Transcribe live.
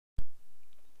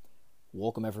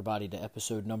Welcome, everybody, to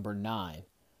episode number 9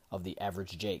 of the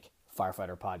Average Jake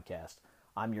Firefighter Podcast.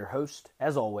 I'm your host,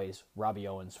 as always, Robbie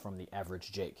Owens from the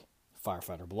Average Jake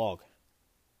Firefighter blog.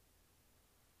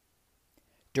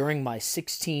 During my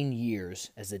 16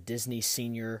 years as a Disney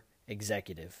senior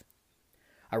executive,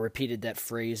 I repeated that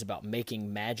phrase about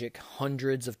making magic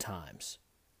hundreds of times.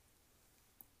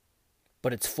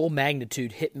 But its full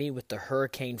magnitude hit me with the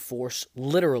hurricane force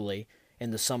literally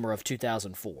in the summer of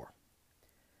 2004.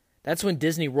 That's when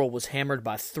Disney World was hammered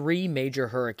by 3 major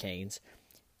hurricanes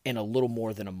in a little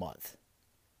more than a month.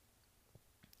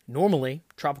 Normally,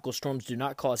 tropical storms do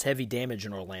not cause heavy damage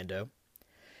in Orlando,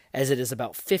 as it is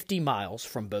about 50 miles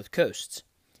from both coasts.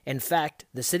 In fact,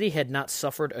 the city had not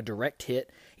suffered a direct hit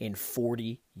in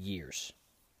 40 years.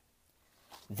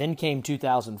 Then came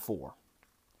 2004,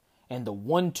 and the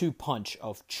 1-2 punch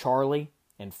of Charley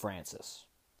and Frances.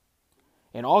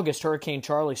 In August, Hurricane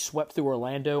Charley swept through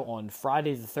Orlando on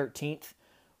Friday the 13th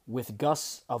with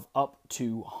gusts of up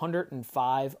to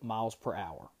 105 miles per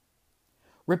hour,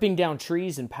 ripping down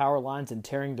trees and power lines and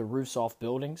tearing the roofs off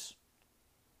buildings.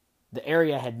 The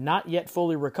area had not yet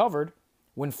fully recovered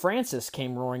when Frances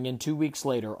came roaring in 2 weeks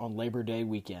later on Labor Day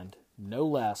weekend, no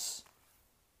less,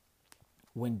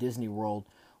 when Disney World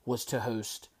was to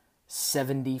host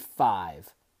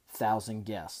 75,000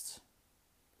 guests.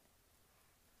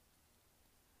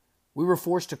 We were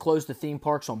forced to close the theme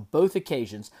parks on both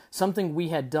occasions, something we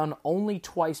had done only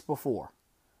twice before,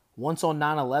 once on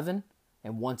 9/11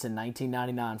 and once in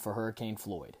 1999 for Hurricane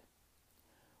Floyd,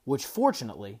 which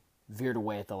fortunately veered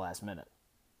away at the last minute.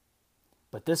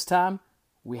 But this time,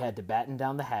 we had to batten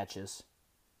down the hatches,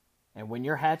 and when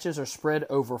your hatches are spread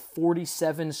over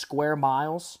 47 square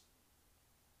miles,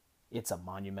 it's a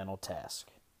monumental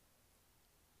task.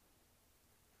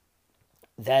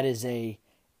 That is an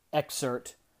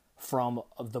excerpt from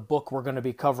the book we're going to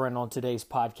be covering on today's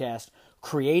podcast,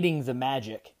 Creating the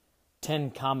Magic,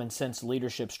 10 Common Sense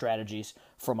Leadership Strategies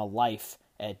from a Life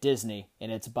at Disney,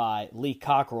 and it's by Lee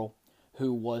Cockrell,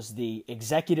 who was the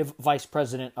Executive Vice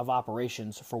President of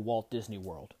Operations for Walt Disney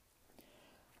World.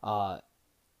 So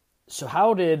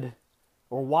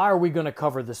why are we going to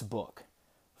cover this book?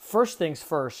 First things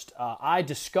first, I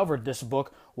discovered this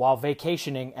book while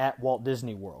vacationing at Walt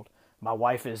Disney World. My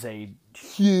wife is a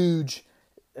huge,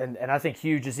 and I think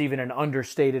huge is even an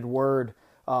understated word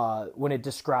when it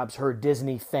describes her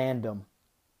Disney fandom.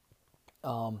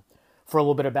 For a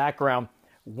little bit of background,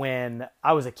 when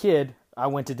I was a kid, I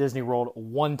went to Disney World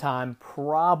one time,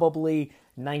 probably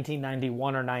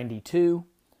 1991 or 92,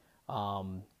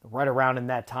 right around in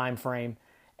that time frame,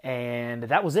 and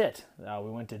that was it.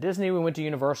 We went to Disney, we went to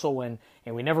Universal, and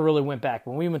we never really went back.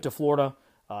 When we went to Florida,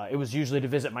 it was usually to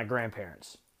visit my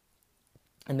grandparents.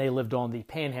 And they lived on the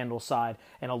Panhandle side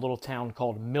in a little town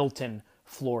called Milton,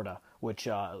 Florida, which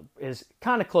is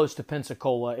kind of close to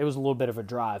Pensacola. It was a little bit of a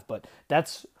drive, but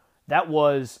that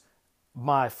was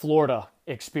my Florida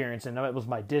experience, and that was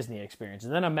my Disney experience.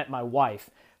 And then I met my wife,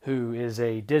 who is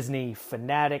a Disney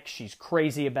fanatic. She's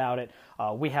crazy about it.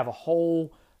 We have a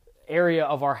whole area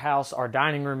of our house, our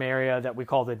dining room area, that we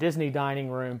call the Disney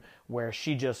dining room, where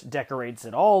she just decorates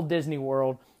it all Disney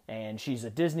World. And she's a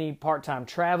Disney part-time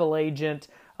travel agent.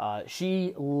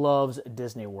 She loves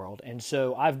Disney World. And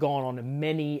so I've gone on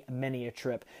many, many a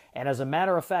trip. And as a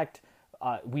matter of fact,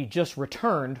 we just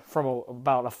returned from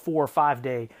about a 4 or 5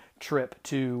 day trip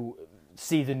to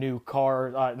see the new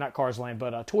not Cars Land,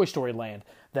 but Toy Story Land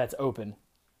that's open.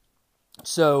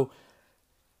 So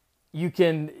you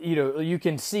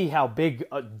can see how big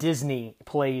Disney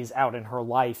plays out in her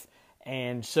life.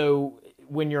 And so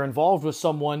when you're involved with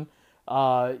someone,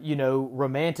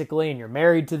 romantically, and you're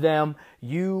married to them,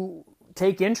 you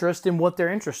take interest in what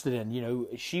they're interested in.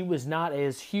 She was not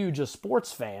as huge a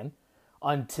sports fan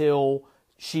until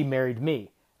she married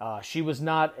me. She was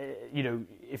not,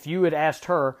 if you had asked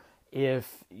her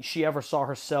if she ever saw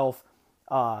herself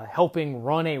helping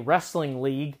run a wrestling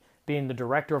league, being the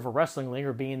director of a wrestling league,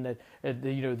 or being the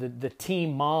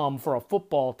team mom for a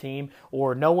football team,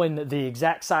 or knowing the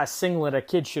exact size singlet a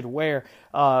kid should wear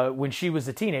when she was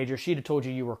a teenager, she'd have told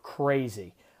you were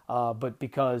crazy. But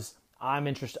because I'm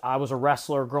interested, I was a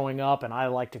wrestler growing up, and I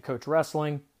like to coach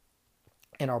wrestling,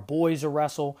 and our boys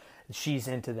wrestle, she's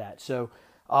into that. So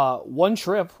one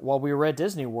trip while we were at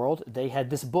Disney World, they had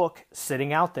this book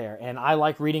sitting out there, and I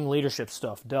like reading leadership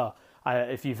stuff, duh.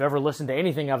 If you've ever listened to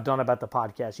anything I've done about the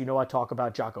podcast, I talk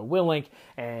about Jocko Willink,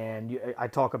 and I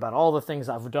talk about all the things.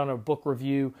 I've done a book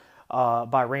review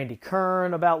by Randy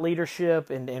Kern about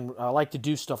leadership, and I like to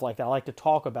do stuff like that. I like to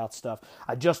talk about stuff.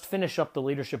 I just finished up the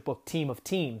leadership book, Team of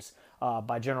Teams,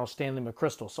 by General Stanley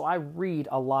McChrystal. So I read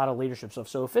a lot of leadership stuff.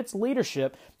 So if it's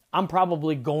leadership, I'm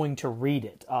probably going to read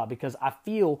it because I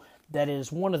feel that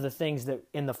is one of the things that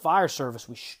in the fire service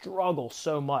we struggle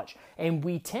so much. And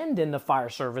we tend in the fire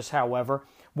service, however,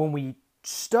 when we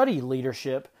study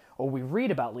leadership or we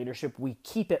read about leadership, we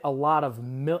keep it to a lot of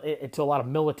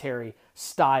military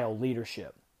style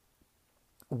leadership.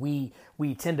 We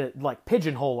tend to like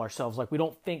pigeonhole ourselves. Like we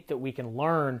don't think that we can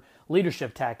learn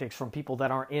leadership tactics from people that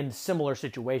aren't in similar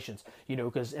situations,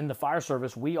 because in the fire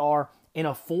service, we're a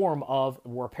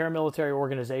paramilitary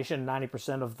organization,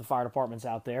 90% of the fire departments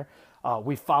out there.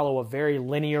 We follow a very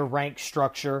linear rank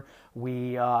structure.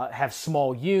 We have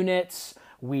small units.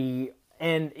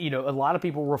 And a lot of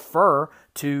people refer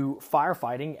to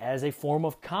firefighting as a form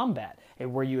of combat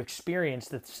and where you experience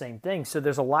the same thing. So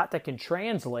there's a lot that can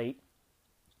translate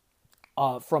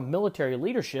from military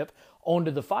leadership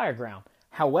onto the fire ground.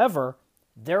 However,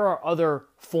 there are other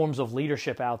forms of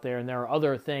leadership out there, and there are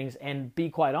other things, and be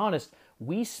quite honest,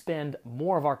 we spend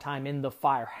more of our time in the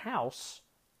firehouse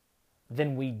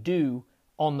than we do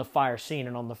on the fire scene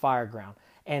and on the fire ground.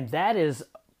 And that is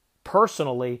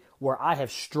personally where I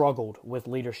have struggled with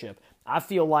leadership. I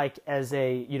feel like as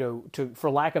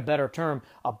for lack of a better term,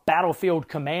 a battlefield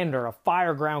commander, a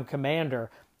fire ground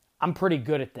commander, I'm pretty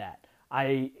good at that.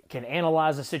 I can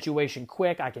analyze a situation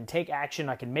quick, I can take action,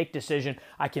 I can make decision,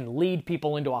 I can lead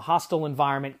people into a hostile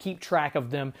environment, keep track of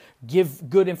them, give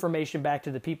good information back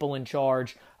to the people in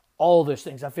charge, all those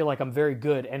things. I feel like I'm very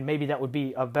good, and maybe that would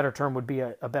be a better term, would be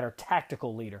a better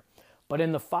tactical leader. But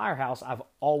in the firehouse, I've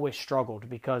always struggled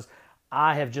because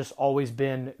I have just always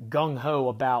been gung-ho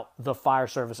about the fire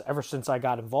service ever since I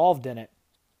got involved in it.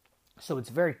 So it's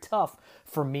very tough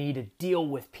for me to deal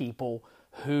with people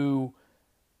who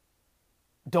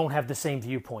don't have the same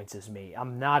viewpoints as me.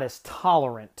 I'm not as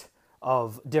tolerant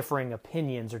of differing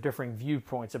opinions or differing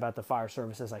viewpoints about the fire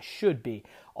service as I should be.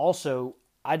 Also,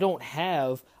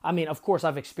 of course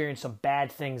I've experienced some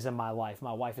bad things in my life.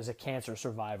 My wife is a cancer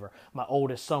survivor. My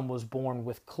oldest son was born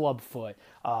with clubfoot.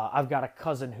 I've got a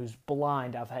cousin who's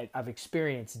blind. I've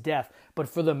experienced death. But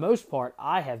for the most part,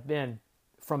 I have been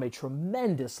from a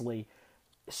tremendously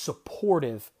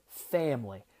supportive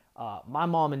family. My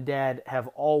mom and dad have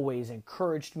always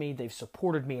encouraged me. They've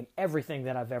supported me in everything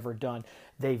that I've ever done.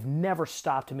 They've never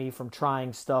stopped me from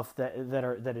trying stuff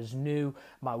that is new.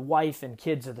 My wife and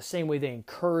kids are the same way. They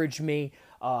encourage me.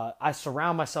 I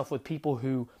surround myself with people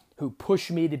who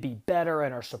push me to be better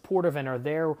and are supportive and are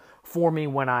there for me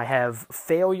when I have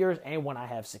failures and when I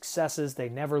have successes. They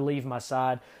never leave my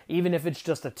side. Even if it's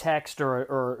just a text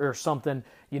or something,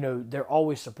 they're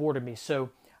always supporting me.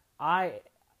 So I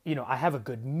have a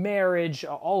good marriage,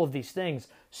 all of these things.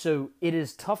 So it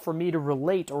is tough for me to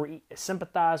relate or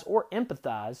sympathize or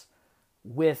empathize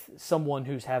with someone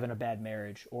who's having a bad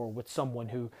marriage or with someone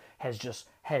who has just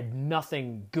had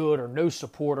nothing good or no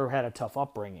support or had a tough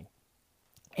upbringing.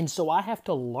 And so I have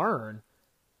to learn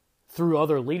through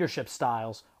other leadership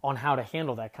styles on how to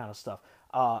handle that kind of stuff.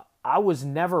 I was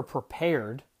never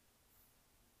prepared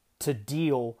to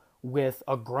deal with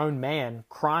a grown man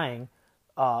crying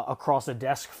across a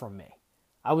desk from me.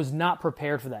 I was not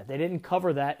prepared for that. They didn't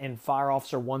cover that in Fire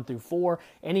Officer 1 through 4,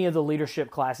 any of the leadership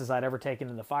classes I'd ever taken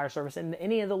in the fire service, and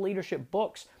any of the leadership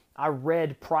books I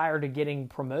read prior to getting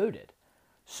promoted.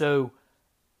 So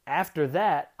after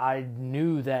that, I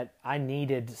knew that I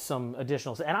needed some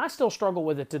additional, and I still struggle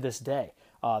with it to this day.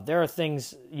 There are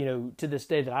things, to this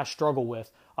day that I struggle with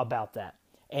about that.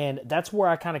 And that's where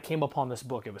I kind of came upon this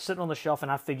book. It was sitting on the shelf,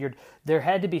 and I figured there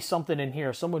had to be something in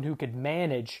here, someone who could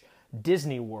manage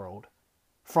Disney World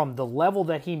from the level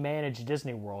that he managed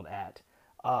Disney World at.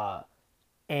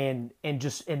 And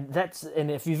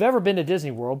if you've ever been to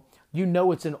Disney World,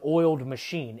 it's an oiled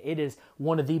machine. It is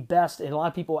one of the best. And a lot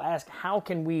of people ask, how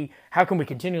can we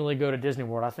continually go to Disney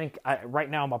World? I think right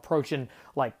now I'm approaching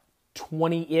like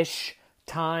 20-ish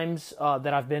times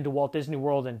that I've been to Walt Disney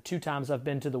World, and 2 times I've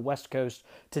been to the West Coast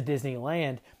to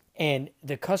Disneyland, and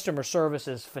the customer service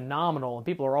is phenomenal, and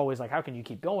people are always like, how can you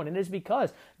keep going? And it's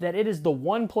because that it is the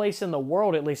one place in the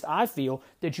world, at least I feel,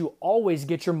 that you always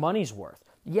get your money's worth.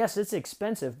 Yes, it's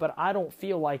expensive, but I don't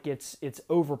feel like it's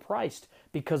overpriced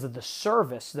because of the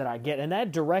service that I get, and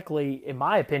that directly, in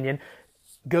my opinion,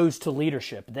 goes to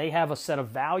leadership. They have a set of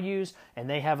values, and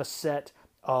they have a set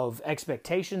of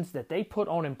expectations that they put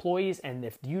on employees, and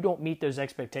if you don't meet those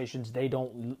expectations, they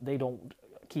don't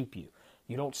keep you.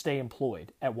 You don't stay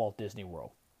employed at Walt Disney World.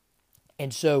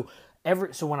 And so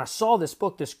So when I saw this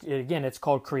book, it's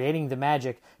called Creating the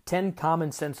Magic, 10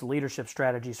 Common Sense Leadership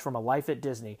Strategies from a Life at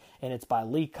Disney, and it's by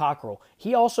Lee Cockrell.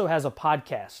 He also has a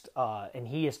podcast, and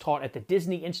he is taught at the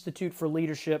Disney Institute for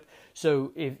Leadership.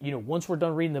 So if once we're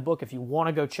done reading the book, if you want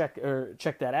to go check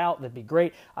that out, that'd be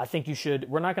great. I think you should.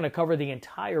 We're not going to cover the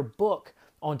entire book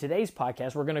on today's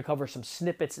podcast. We're going to cover some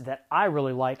snippets that I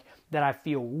really like, that I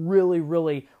feel really,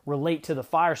 really relate to the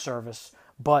fire service,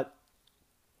 but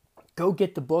go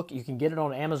get the book. You can get it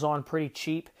on Amazon pretty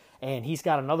cheap. And he's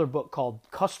got another book called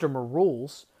Customer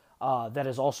Rules that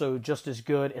is also just as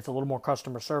good. It's a little more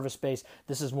customer service based.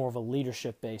 This is more of a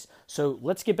leadership based. So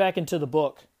let's get back into the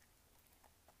book.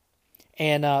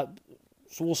 And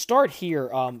so we'll start here.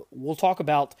 We'll talk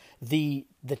about the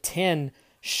 10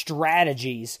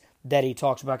 strategies that he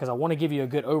talks about, because I want to give you a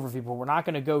good overview, but we're not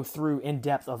going to go through in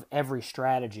depth of every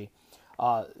strategy.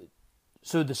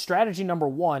 So the strategy number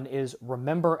 1 is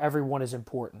remember everyone is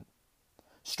important.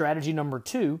 Strategy number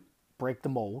 2, break the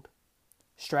mold.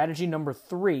 Strategy number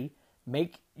 3,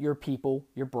 make your people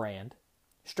your brand.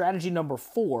 Strategy number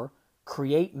 4,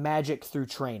 create magic through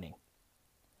training.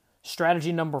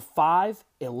 Strategy number 5,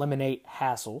 eliminate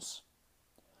hassles.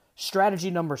 Strategy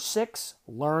number 6,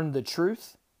 learn the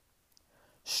truth.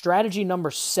 Strategy number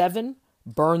 7,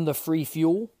 burn the free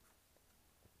fuel.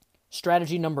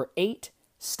 Strategy number 8,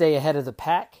 stay ahead of the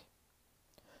pack.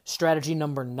 Strategy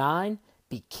number 9,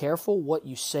 be careful what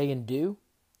you say and do.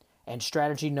 And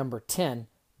strategy number 10,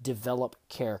 develop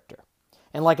character.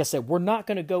 And like I said, we're not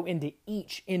going to go into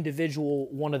each individual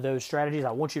one of those strategies.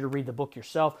 I want you to read the book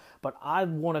yourself, but I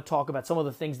want to talk about some of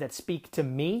the things that speak to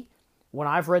me when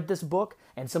I've read this book,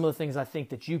 and some of the things I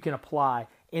think that you can apply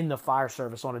in the fire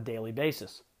service on a daily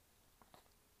basis.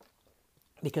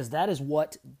 Because that is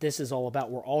what this is all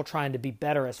about. We're all trying to be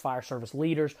better as fire service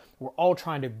leaders. We're all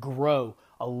trying to grow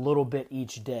a little bit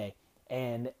each day.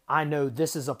 And I know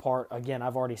this is a part, again,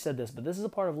 I've already said this, but this is a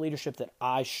part of leadership that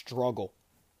I struggle.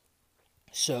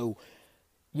 So,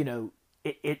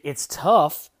 it's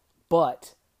tough,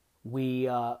 but we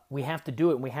have to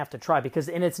do it, and we have to try,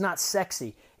 and it's not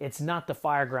sexy. It's not the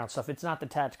fireground stuff. It's not the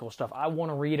tactical stuff. I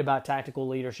want to read about tactical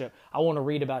leadership. I want to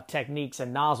read about techniques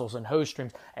and nozzles and hose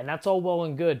streams, and that's all well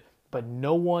and good, but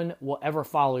no one will ever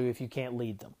follow you if you can't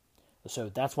lead them. So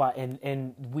that's why,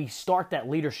 and we start that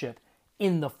leadership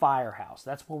in the firehouse.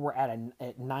 That's where we're at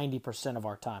 90% of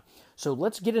our time. So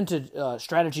let's get into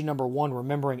strategy number 1,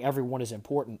 remembering everyone is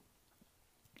important.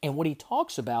 And what he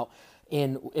talks about,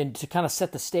 and to kind of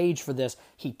set the stage for this,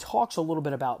 he talks a little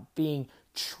bit about being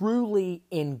truly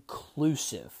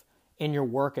inclusive in your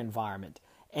work environment.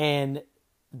 And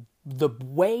the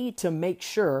way to make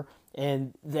sure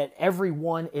and that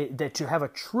that you have a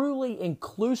truly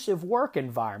inclusive work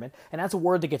environment, and that's a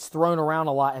word that gets thrown around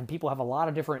a lot, and people have a lot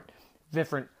of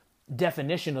different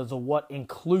definitions of what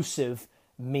inclusive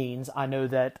means. I know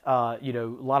that a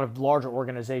lot of larger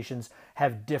organizations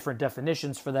have different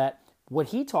definitions for that. What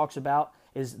he talks about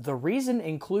is the reason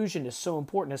inclusion is so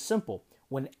important is simple.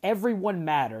 When everyone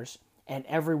matters and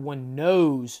everyone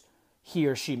knows he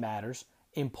or she matters,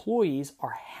 employees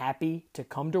are happy to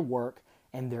come to work,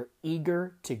 and they're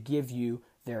eager to give you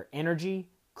their energy,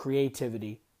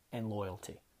 creativity, and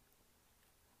loyalty.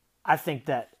 I think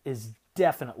that is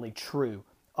definitely true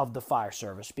of the fire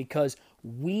service, because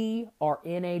we are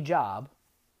in a job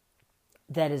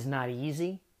that is not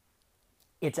easy.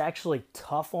 It's actually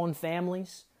tough on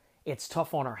families. It's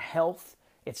tough on our health.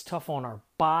 It's tough on our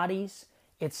bodies.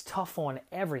 It's tough on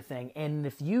everything. And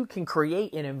if you can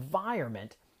create an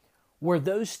environment where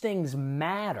those things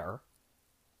matter,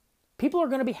 people are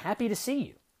going to be happy to see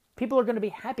you. People are going to be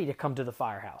happy to come to the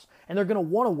firehouse, and they're going to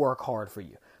want to work hard for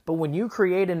you. But when you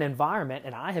create an environment,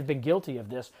 and I have been guilty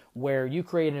of this, where you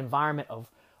create an environment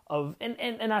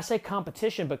and I say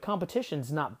competition, but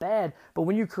competition's not bad, but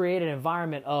when you create an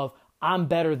environment of I'm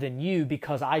better than you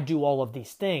because I do all of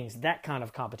these things, that kind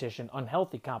of competition,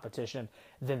 unhealthy competition,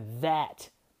 then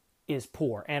that is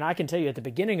poor. And I can tell you, at the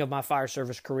beginning of my fire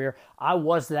service career, I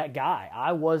was that guy.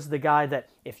 I was the guy that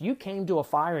if you came to a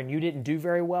fire and you didn't do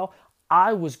very well,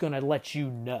 I was going to let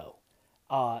you know,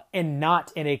 and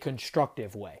not in a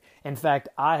constructive way. In fact,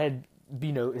 I had,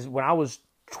 when I was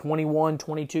 21,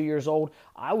 22 years old,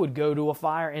 I would go to a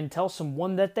fire and tell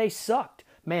someone that they sucked.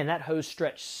 Man, that hose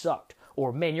stretch sucked.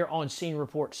 Or, man, your on-scene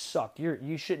report sucked.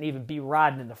 You shouldn't even be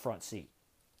riding in the front seat.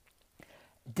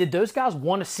 Did those guys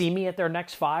want to see me at their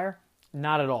next fire?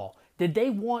 Not at all. Did they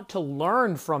want to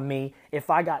learn from me if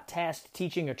I got tasked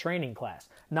teaching a training class?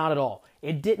 Not at all.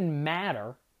 It didn't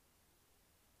matter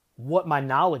what my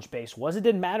knowledge base was. It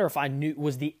didn't matter if I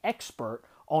was the expert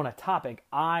on a topic.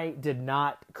 I did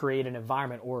not create an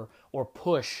environment or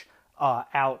push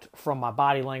out from my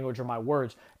body language or my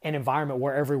words, an environment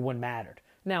where everyone mattered.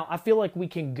 Now, I feel like we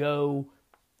can go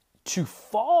too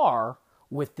far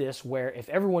with this, where if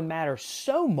everyone matters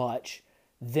so much,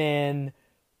 then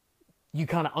you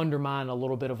kind of undermine a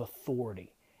little bit of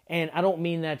authority. And I don't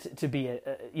mean that to be,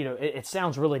 it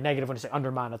sounds really negative when I say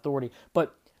undermine authority,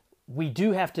 but we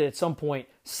do have to at some point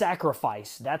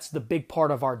sacrifice. That's the big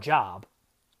part of our job.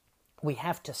 We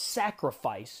have to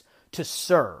sacrifice to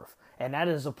serve. And that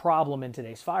is a problem in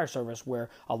today's fire service, where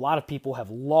a lot of people have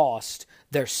lost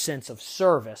their sense of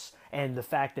service and the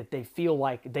fact that they feel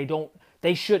like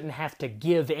they shouldn't have to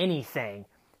give anything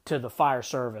to the fire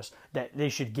service, that they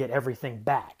should get everything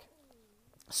back.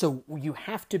 So you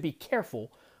have to be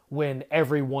careful when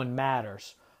everyone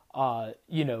matters,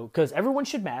 because everyone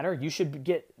should matter. You should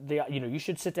you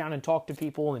should sit down and talk to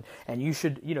people, and you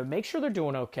should, make sure they're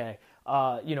doing okay.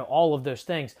 All of those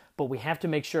things. But we have to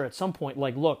make sure at some point,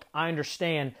 like, look, I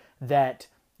understand that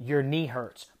your knee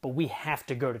hurts, but we have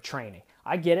to go to training.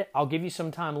 I get it. I'll give you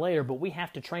some time later, but we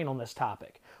have to train on this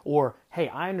topic. Or, hey,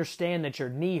 I understand that your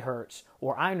knee hurts,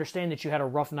 or I understand that you had a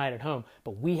rough night at home,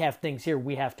 but we have things here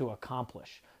we have to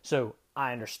accomplish. So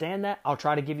I understand that. I'll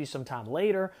try to give you some time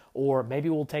later, or maybe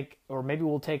we'll take a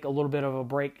little bit of a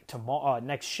break tomorrow,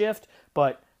 next shift,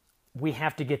 but we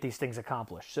have to get these things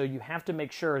accomplished. So you have to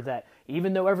make sure that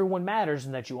even though everyone matters,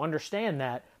 and that you understand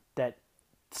that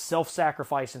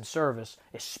self-sacrifice and service,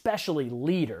 especially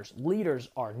leaders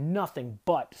are nothing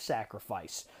but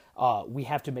sacrifice. We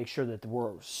have to make sure that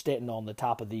we're standing on the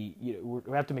top of we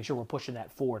have to make sure we're pushing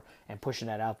that forward and pushing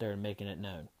that out there and making it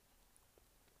known.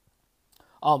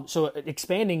 So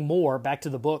expanding more back to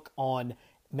the book on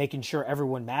making sure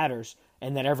everyone matters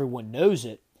and that everyone knows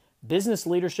it, business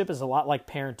leadership is a lot like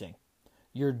parenting.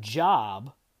 Your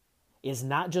job is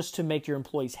not just to make your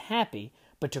employees happy,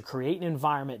 but to create an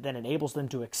environment that enables them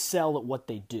to excel at what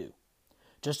they do.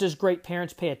 Just as great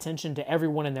parents pay attention to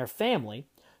everyone in their family,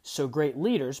 so great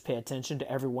leaders pay attention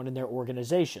to everyone in their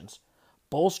organizations,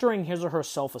 bolstering his or her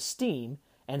self-esteem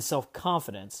and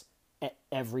self-confidence at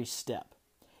every step.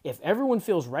 If everyone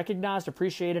feels recognized,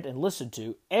 appreciated, and listened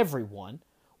to, everyone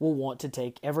will want to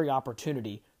take every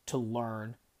opportunity to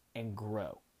learn and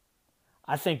grow.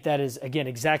 I think that is, again,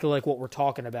 exactly like what we're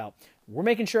talking about. We're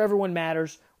making sure everyone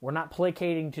matters. We're not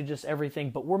placating to just everything,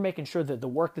 but we're making sure that the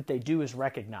work that they do is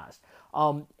recognized.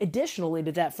 Additionally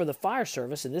to that, for the fire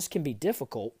service, and this can be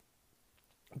difficult,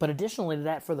 but additionally to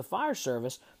that, for the fire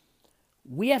service,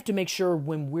 we have to make sure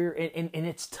when we're, and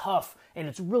it's tough, and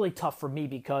it's really tough for me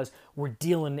because we're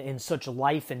dealing in such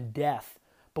life and death,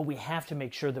 but we have to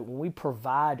make sure that when we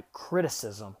provide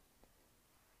criticism,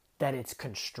 that it's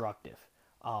constructive.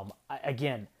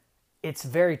 Again, it's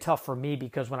very tough for me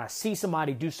because when I see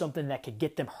somebody do something that could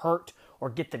get them hurt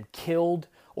or get them killed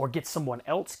or get someone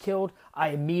else killed, I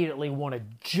immediately want to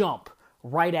jump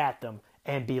right at them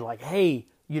and be like, hey,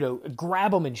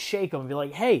 grab them and shake them and be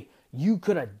like, hey, you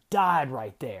could have died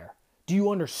right there. Do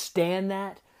you understand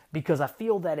that? Because I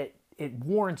feel that it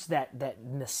warrants that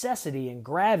necessity and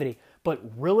gravity. But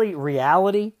really,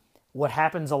 reality, what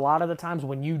happens a lot of the times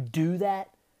when you do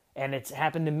that, and it's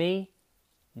happened to me,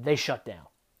 they shut down.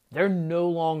 They're no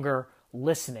longer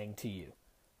listening to you.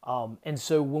 And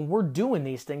so when we're doing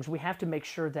these things, we have to make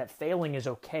sure that failing is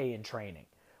okay in training.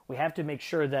 We have to make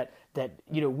sure that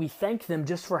we thank them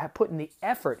just for putting the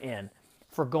effort in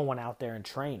for going out there and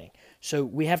training. So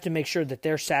we have to make sure that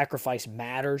their sacrifice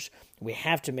matters. We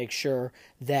have to make sure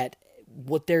that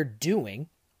what they're doing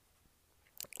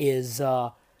is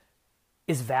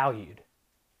valued,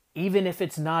 even if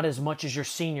it's not as much as your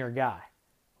senior guy.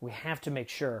 We have to make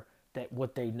sure that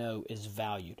what they know is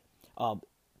valued.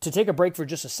 To take a break for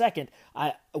just a second,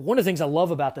 one of the things I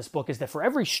love about this book is that for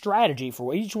every strategy,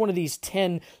 for each one of these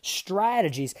 10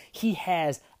 strategies, he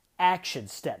has action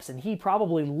steps. And he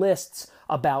probably lists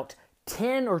about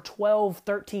 10 or 12,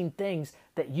 13 things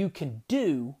that you can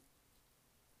do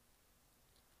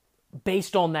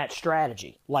based on that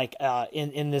strategy. Like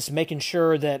in this making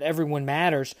sure that everyone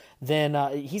matters, then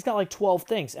he's got like 12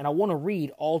 things. And I want to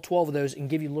read all 12 of those and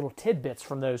give you little tidbits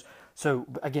from those. So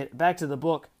again, back to the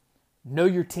book, know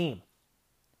your team.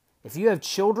 If you have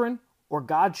children or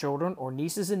godchildren or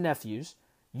nieces and nephews,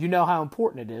 you know how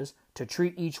important it is to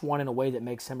treat each one in a way that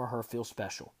makes him or her feel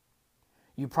special.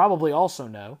 You probably also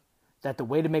know that the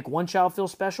way to make one child feel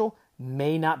special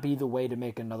may not be the way to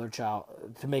make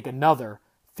another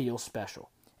feel special.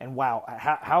 And wow,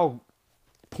 how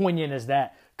poignant is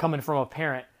that coming from a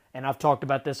parent? And I've talked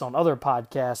about this on other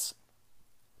podcasts.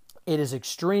 It is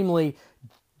extremely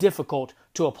difficult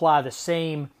to apply the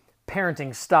same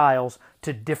parenting styles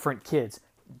to different kids.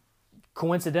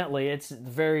 Coincidentally, it's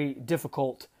very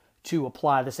difficult to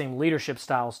apply the same leadership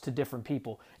styles to different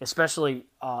people. Especially,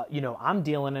 I'm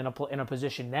dealing in a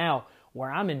position now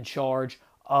where I'm in charge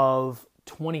of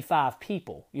 25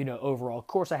 people, overall. Of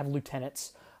course, I have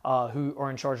lieutenants who are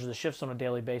in charge of the shifts on a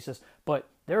daily basis, but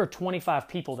there are 25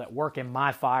 people that work in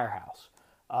my firehouse.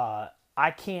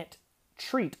 I can't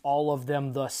treat all of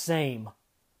them the same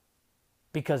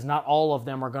because not all of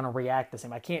them are going to react the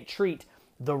same. I can't treat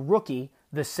the rookie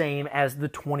the same as the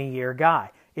 20-year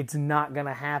guy. It's not going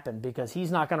to happen because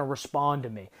he's not going to respond to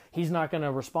me. He's not going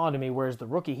to respond to me, whereas the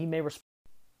rookie,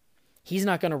 he's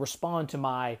not going to respond to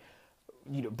my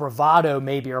bravado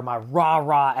maybe, or my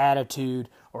rah-rah attitude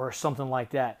or something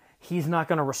like that. He's not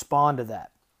going to respond to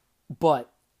that.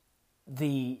 But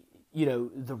the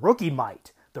rookie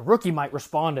might. The rookie might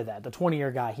respond to that. The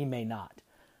 20-year guy, he may not.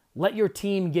 Let your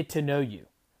team get to know you.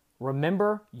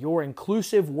 Remember, your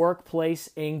inclusive workplace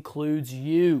includes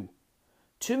you.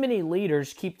 Too many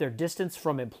leaders keep their distance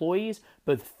from employees,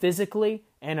 both physically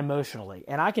and emotionally.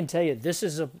 And I can tell you, this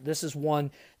is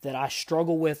one that I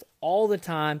struggle with all the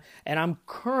time, and I'm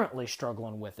currently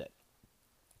struggling with it.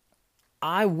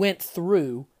 I went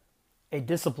through a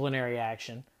disciplinary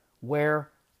action where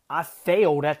I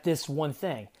failed at this one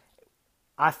thing.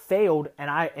 I failed, and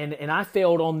I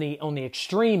failed on the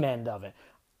extreme end of it.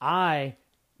 I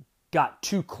got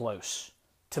too close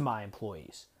to my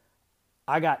employees.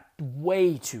 I got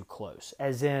way too close,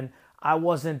 as in I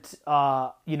wasn't,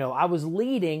 I was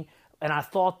leading, and I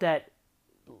thought that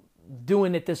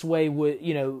doing it this way would,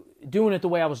 doing it the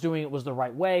way I was doing it was the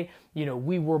right way.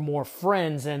 We were more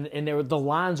friends, and the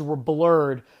lines were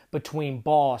blurred between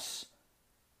boss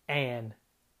and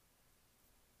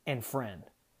friend.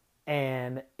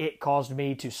 And it caused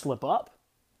me to slip up.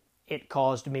 It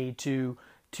caused me to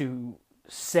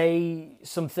say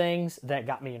some things that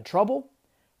got me in trouble.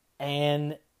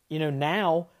 And,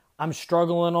 now I'm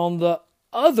struggling on the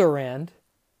other end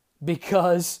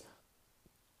because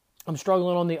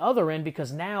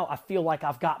now I feel like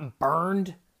I've gotten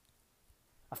burned.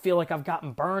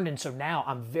 And so now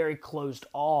I'm very closed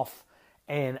off,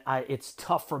 and it's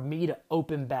tough for me to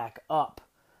open back up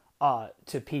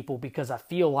to people because I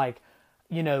feel like,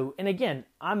 and again,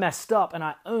 I messed up and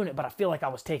I own it, but I feel like I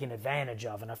was taken advantage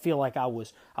of, and I feel like I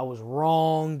was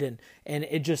wronged, and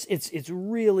it's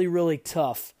really, really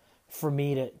tough for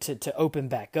me to open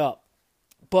back up.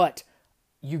 But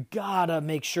you gotta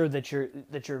make sure that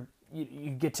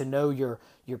you get to know your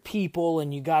people,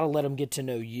 and you gotta let them get to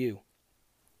know you.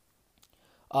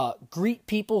 Greet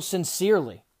people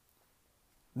sincerely.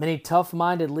 Many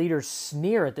tough-minded leaders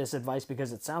sneer at this advice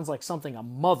because it sounds like something a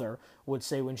mother would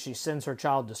say when she sends her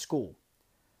child to school.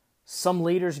 Some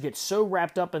leaders get so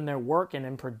wrapped up in their work and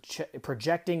in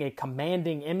projecting a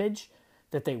commanding image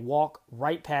that they walk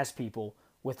right past people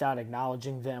without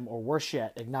acknowledging them, or worse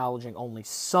yet, acknowledging only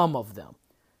some of them.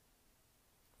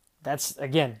 That's,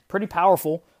 again, pretty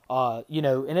powerful.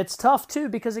 And it's tough too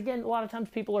because, again, a lot of times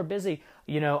people are busy.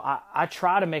 I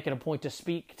try to make it a point to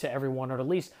speak to everyone, or at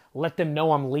least let them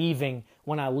know I'm leaving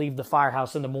when I leave the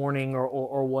firehouse in the morning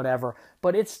or whatever.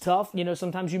 But it's tough.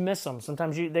 Sometimes you miss them.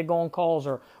 Sometimes they go on calls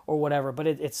or whatever. But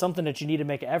it's something that you need to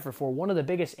make an effort for. One of the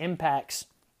biggest impacts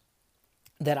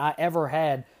that I ever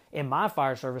had in my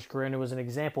fire service career, and it was an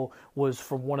example, was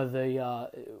from one of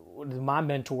my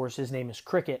mentors. His name is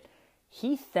Cricket.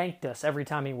 He thanked us every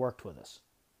time he worked with us.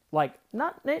 Like,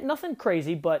 nothing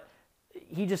crazy, but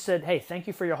he just said, "Hey, thank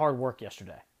you for your hard work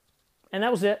yesterday." And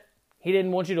that was it. He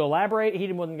didn't want you to elaborate.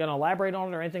 He wasn't going to elaborate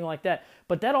on it or anything like that.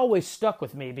 But that always stuck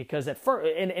with me because at first,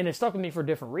 and it stuck with me for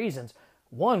different reasons.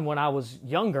 One, when I was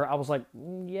younger, I was like,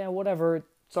 yeah, whatever,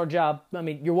 it's our job. I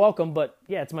mean, you're welcome, but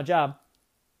yeah, it's my job.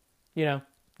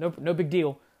 No big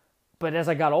deal. But as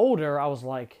I got older, I was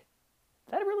like,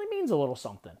 that really means a little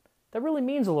something. That really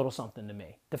means a little something to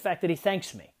me. The fact that he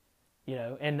thanks me.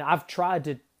 And I've tried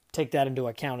to take that into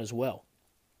account as well.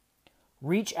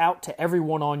 Reach out to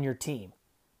everyone on your team.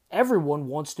 Everyone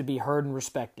wants to be heard and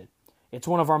respected. It's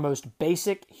one of our most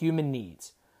basic human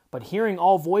needs. But hearing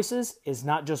all voices is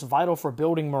not just vital for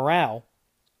building morale.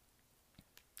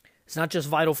 It's not just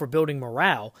vital for building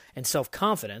morale and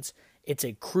self-confidence. It's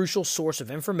a crucial source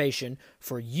of information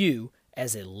for you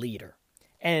as a leader.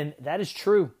 And that is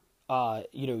true.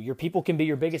 Your people can be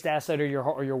your biggest asset or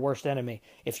your worst enemy.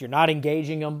 If you're not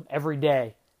engaging them every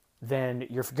day, then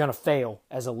you're going to fail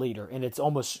as a leader. And it's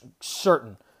almost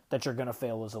certain that you're going to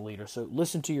fail as a leader. So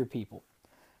listen to your people.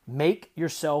 Make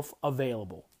yourself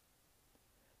available.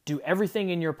 Do everything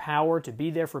in your power to be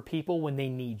there for people when they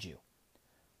need you.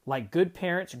 Like good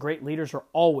parents, great leaders are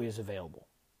always available.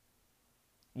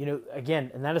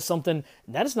 Again, and that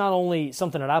is not only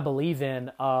something that I believe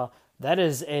in, That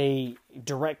is a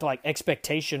direct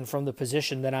expectation from the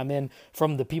position that I'm in,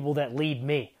 from the people that lead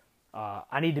me.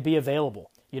 I need to be available.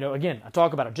 Again, I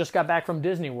talk about it. Just got back from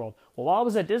Disney World. Well, while I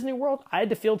was at Disney World, I had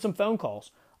to field some phone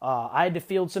calls. I had to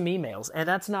field some emails. And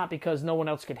that's not because no one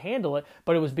else could handle it,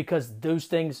 but it was because those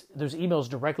emails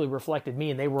directly reflected me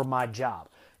and they were my job.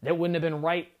 That wouldn't have been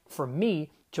right for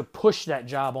me to push that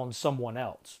job on someone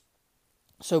else.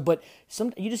 But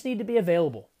you just need to be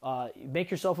available. Make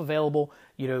yourself available.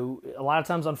 A lot of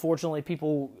times, unfortunately,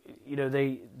 people,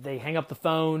 they hang up the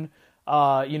phone,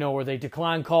 or they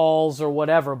decline calls or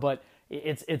whatever. But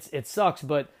it sucks.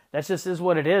 But that just is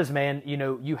what it is, man.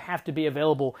 You have to be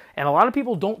available, and a lot of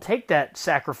people don't take that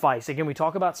sacrifice. Again, we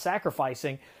talk about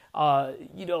sacrificing. A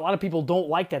lot of people don't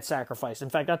like that sacrifice. In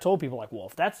fact, I told people well,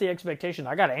 if that's the expectation,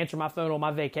 I got to answer my phone on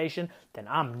my vacation, then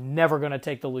I'm never going to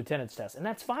take the lieutenant's test. And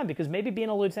that's fine, because maybe being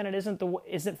a lieutenant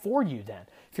isn't for you then.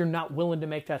 If you're not willing to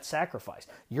make that sacrifice,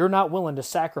 you're not willing to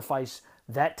sacrifice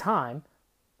that time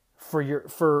for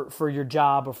your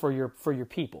job or for your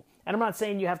people. And I'm not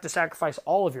saying you have to sacrifice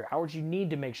all of your hours. You need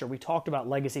to make sure. We talked about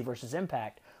legacy versus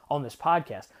impact on this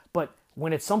podcast, but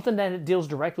when it's something that deals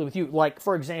directly with you, like,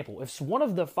 for example, if one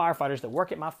of the firefighters that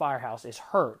work at my firehouse is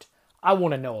hurt, I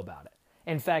want to know about it.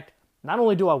 In fact, not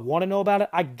only do I want to know about it,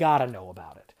 I got to know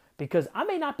about it. Because I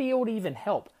may not be able to even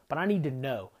help, but I need to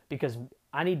know. Because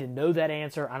I need to know that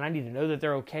answer, and I need to know that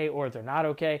they're okay or they're not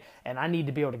okay, and I need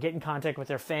to be able to get in contact with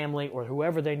their family or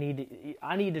whoever they need.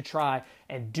 I need to try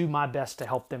and do my best to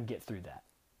help them get through that.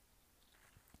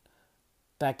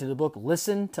 Back to the book,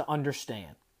 Listen to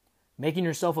Understand. Making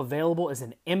yourself available is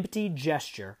an empty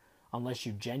gesture unless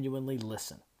you genuinely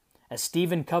listen. As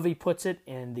Stephen Covey puts it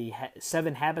in the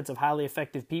 7 Habits of Highly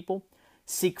Effective People,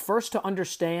 seek first to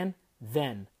understand,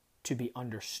 then to be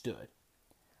understood.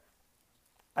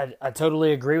 I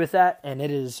totally agree with that, and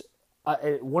it is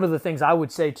one of the things I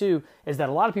would say too is that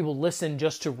a lot of people listen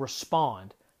just to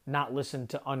respond, not listen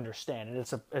to understand. And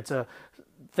it's a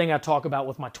thing I talk about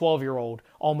with my 12-year-old,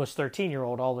 almost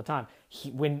 13-year-old all the time.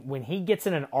 When he gets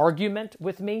in an argument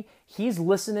with me, he's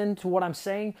listening to what I'm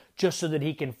saying just so that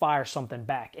he can fire something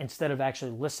back instead of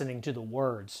actually listening to the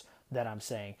words that I'm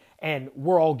saying. And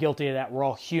we're all guilty of that. We're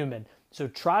all human. So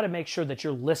try to make sure that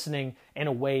you're listening in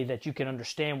a way that you can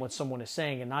understand what someone is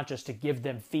saying and not just to give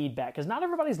them feedback, because not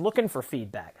everybody's looking for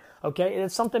feedback, okay?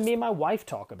 It's something me and my wife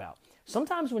talk about.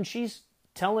 Sometimes when she's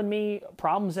telling me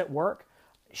problems at work,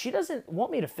 she doesn't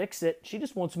want me to fix it. She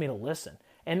just wants me to listen.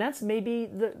 And that's maybe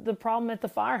the problem at the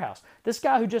firehouse. This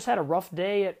guy who just had a rough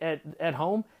day at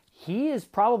home, he is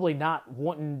probably not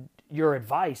wanting your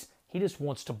advice. He just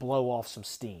wants to blow off some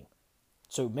steam.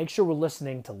 So make sure we're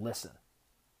listening to listen.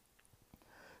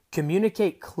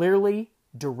 Communicate clearly,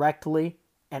 directly,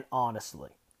 and honestly.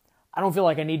 I don't feel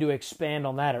like I need to expand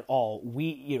on that at all.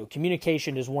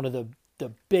 Communication is one of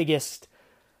the biggest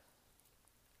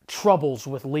troubles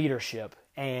with leadership,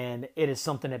 and it is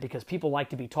something that, because people like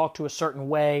to be talked to a certain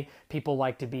way, people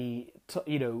like to be,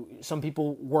 some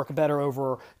people work better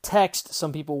over text,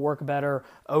 some people work better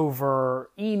over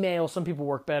email, some people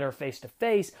work better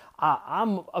face-to-face.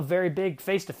 I'm a very big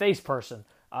face-to-face person.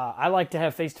 I like to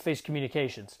have face-to-face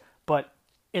communications, but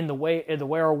in the way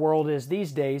our world is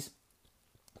these days,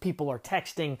 people are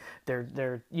texting,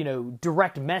 they're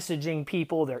direct messaging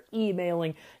people, they're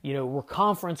emailing, we're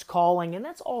conference calling, and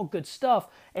that's all good stuff,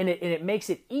 and it makes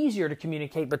it easier to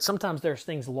communicate, but sometimes there's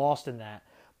things lost in that.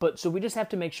 But so we just have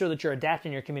to make sure that you're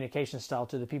adapting your communication style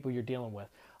to the people you're dealing with.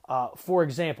 For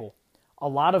example, a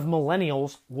lot of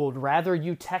millennials would rather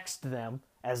you text them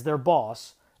as their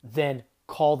boss than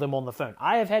call them on the phone.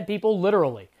 I have had people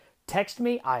literally text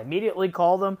me, I immediately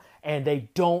call them, and they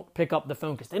don't pick up the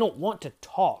phone because they don't want to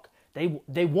talk.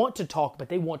 They want to talk, but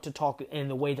they want to talk in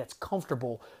the way that's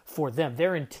comfortable for them.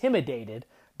 They're intimidated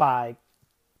by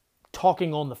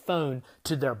talking on the phone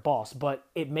to their boss, but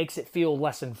it makes it feel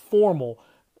less informal,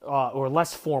 or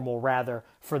less formal rather,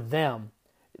 for them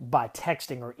by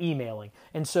texting or emailing.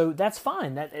 And so that's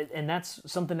fine. And that's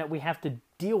something that we have to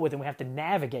deal with and we have to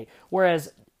navigate.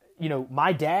 Whereas,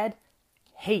 my dad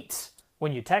hates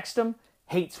when you text him,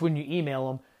 hates when you email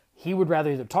him. He would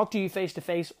rather either talk to you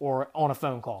face-to-face or on a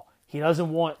phone call. He doesn't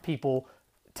want people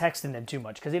texting him too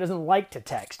much because he doesn't like to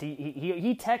text.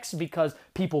 He texts because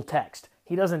people text.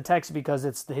 He doesn't text because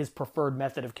it's his preferred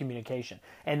method of communication.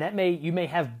 And you may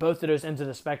have both of those ends of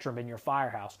the spectrum in your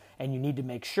firehouse, and you need to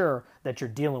make sure that you're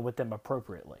dealing with them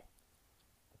appropriately.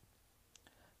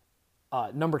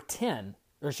 Number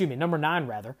 9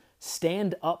 rather,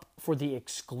 stand up for the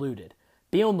excluded.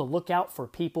 Be on the lookout for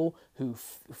people who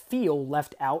feel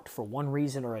left out for one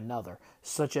reason or another,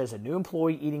 such as a new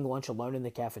employee eating lunch alone in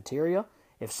the cafeteria.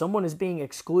 If someone is being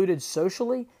excluded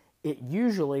socially, it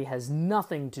usually has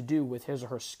nothing to do with his or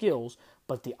her skills,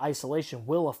 but the isolation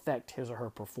will affect his or her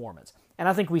performance. And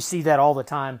I think we see that all the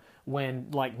time when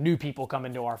like new people come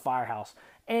into our firehouse.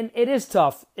 And it is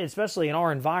tough, especially in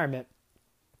our environment,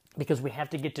 because we have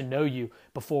to get to know you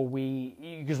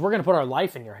because we're going to put our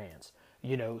life in your hands,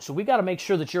 so we got to make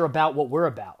sure that you're about what we're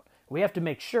about. We have to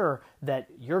make sure that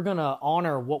you're going to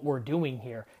honor what we're doing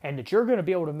here and that you're going to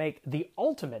be able to make the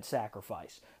ultimate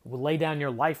sacrifice. We'll lay down your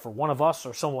life for one of us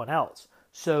or someone else.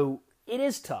 So it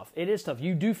is tough. It is tough.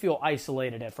 You do feel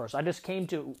isolated at first. I just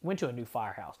went to a new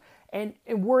firehouse, and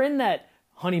we're in that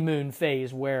honeymoon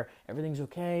phase where everything's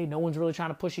okay. No one's really trying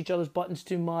to push each other's buttons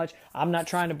too much. I'm not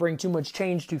trying to bring too much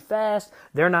change too fast.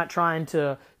 They're not trying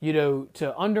to,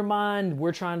 to undermine.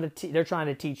 They're trying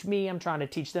to teach me. I'm trying to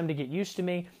teach them to get used to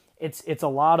me. It's a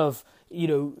lot of,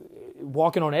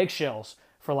 walking on eggshells,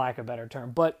 for lack of a better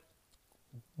term. But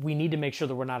we need to make sure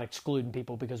that we're not excluding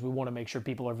people because we want to make sure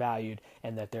people are valued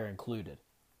and that they're included.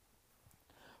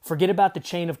 Forget about the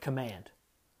chain of command.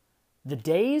 The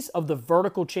days of the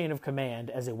vertical chain of command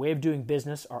as a way of doing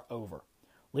business are over.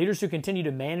 Leaders who continue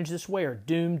to manage this way are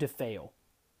doomed to fail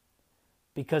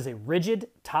because a rigid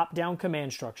top-down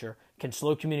command structure can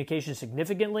slow communication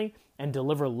significantly and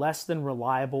deliver less than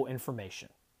reliable information.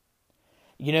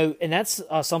 And that's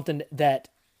something that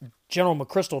General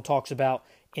McChrystal talks about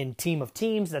in Team of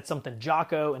Teams. That's something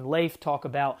Jocko and Leif talk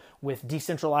about with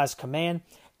decentralized command.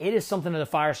 It is something that the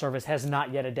fire service has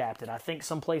not yet adapted. I think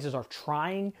some places are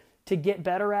trying to get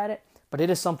better at it, but it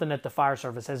is something that the fire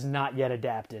service has not yet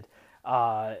adapted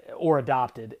or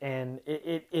adopted. And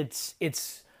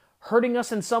it's hurting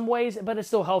us in some ways, but it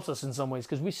still helps us in some ways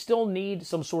because we still need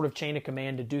some sort of chain of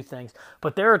command to do things.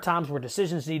 But there are times where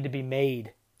decisions need to be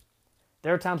made.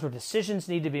 There are times where decisions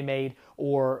need to be made,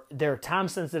 or there are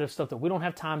time-sensitive stuff that we don't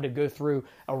have time to go through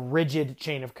a rigid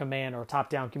chain of command or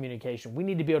top-down communication. We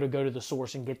need to be able to go to the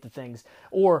source and get the things,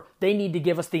 or they need to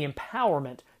give us the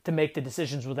empowerment to make the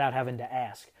decisions without having to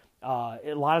ask.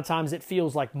 A lot of times it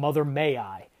feels like Mother May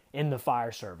I in the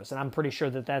fire service, and I'm pretty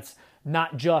sure that that's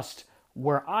not just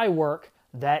where I work.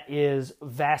 That is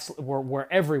vastly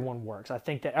where everyone works. I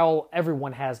think that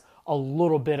everyone has a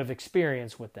little bit of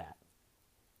experience with that.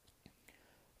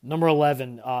 Number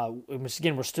 11,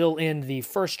 again, we're still in the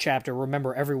first chapter.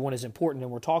 Remember, everyone is important,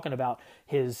 and we're talking about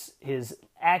his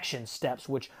action steps,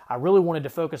 which I really wanted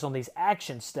to focus on these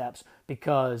action steps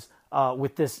because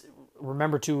with this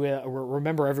remember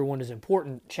everyone is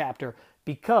important chapter,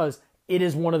 because it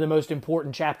is one of the most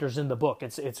important chapters in the book.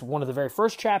 It's one of the very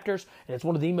first chapters, and it's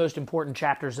one of the most important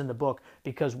chapters in the book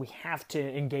because we have to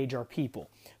engage our people.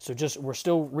 So we're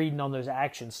still reading on those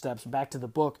action steps. Back to the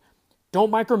book.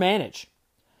 Don't micromanage.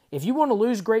 If you want to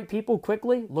lose great people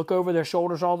quickly, look over their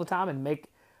shoulders all the time and make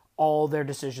all their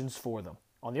decisions for them.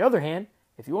 On the other hand,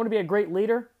 if you want to be a great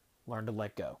leader, learn to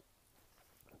let go.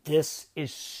 This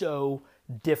is so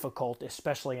difficult,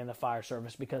 especially in the fire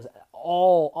service, because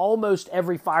almost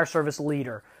every fire service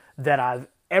leader that I've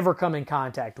ever come in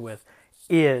contact with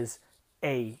is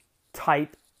a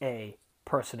type A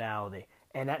personality.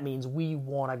 And that means we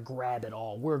want to grab it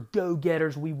all. We're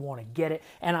go-getters. We want to get it.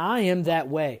 And I am that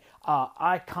way.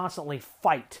 I constantly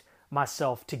fight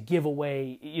myself to give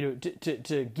away,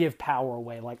 to give power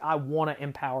away. Like, I want to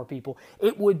empower people.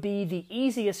 It would be the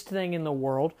easiest thing in the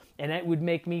world, and it would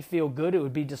make me feel good. It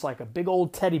would be just like a big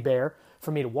old teddy bear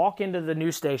for me to walk into the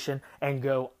news station and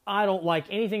go, I don't like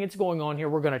anything that's going on here.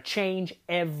 We're going to change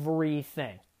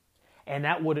everything. And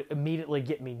that would immediately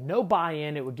get me no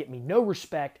buy-in. It would get me no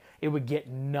respect. It would get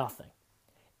nothing.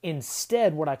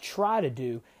 Instead, what I try to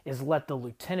do is let the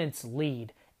lieutenants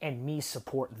lead and me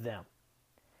support them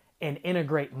and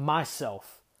integrate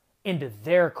myself into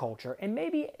their culture. And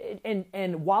maybe,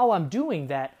 and while I'm doing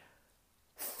that,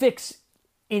 fix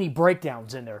any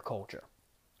breakdowns in their culture.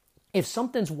 If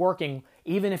something's working,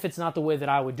 even if it's not the way that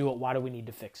I would do it, why do we need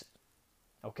to fix it?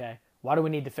 Okay? Why do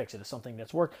we need to fix it? It's something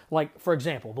that's worked. Like, for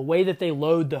example, the way that they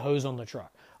load the hose on the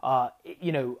truck.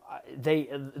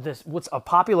 What's a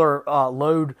popular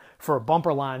load for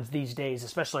bumper lines these days,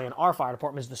 especially in our fire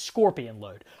department, is the Scorpion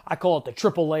load. I call it the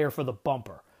triple layer for the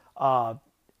bumper.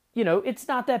 It's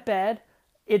not that bad.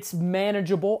 It's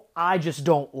manageable. I just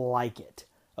don't like it.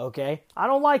 Okay? I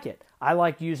don't like it. I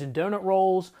like using donut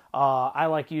rolls. I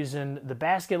like using the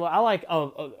basket. I like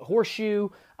a horseshoe.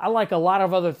 I like a lot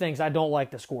of other things. I don't like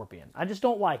the Scorpion. I just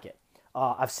don't like it.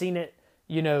 I've seen it,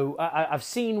 I've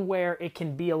seen where it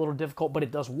can be a little difficult, but it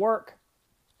does work,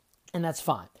 and that's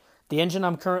fine. The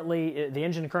engine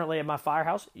currently at my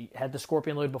firehouse had the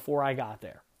Scorpion load before I got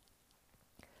there.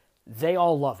 They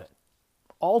all love it.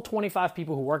 All 25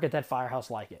 people who work at that firehouse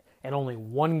like it, and only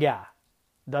one guy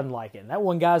doesn't like it, and that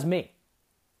one guy's me.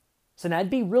 So now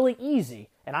it'd be really easy,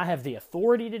 and I have the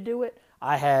authority to do it.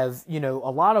 I have, a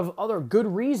lot of other good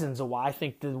reasons of why I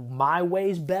think that my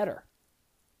way's better.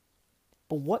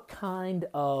 But what kind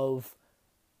of,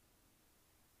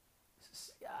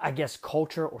 I guess,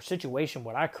 culture or situation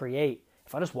would I create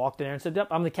if I just walked in there and said, yep,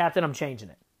 I'm the captain, I'm changing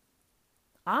it?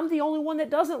 I'm the only one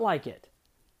that doesn't like it.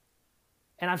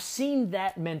 And I've seen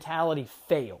that mentality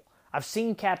fail. I've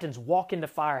seen captains walk into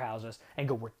firehouses and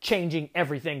go, we're changing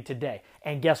everything today.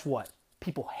 And guess what?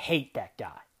 People hate that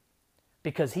guy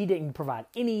because he didn't provide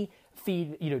any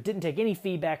didn't take any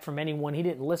feedback from anyone. He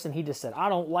didn't listen. He just said, I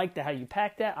don't like how you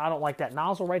pack that. I don't like that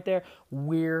nozzle right there.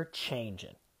 We're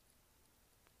changing.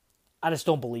 I just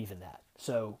don't believe in that.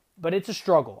 So, but it's a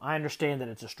struggle. I understand that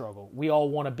it's a struggle. We all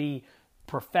want to be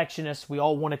perfectionists. We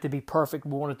all want it to be perfect.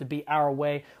 We want it to be our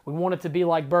way. We want it to be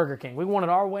like Burger King. We want it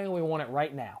our way and we want it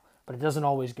right now. But it doesn't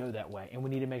always go that way. And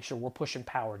we need to make sure we're pushing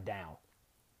power down.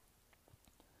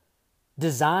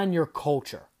 Design your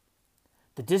culture.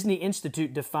 The Disney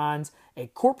Institute defines a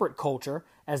corporate culture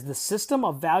as the system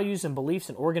of values and beliefs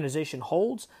an organization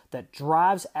holds that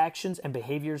drives actions and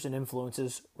behaviors and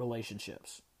influences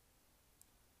relationships.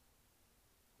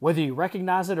 Whether you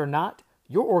recognize it or not,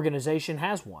 your organization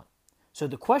has one. So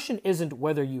the question isn't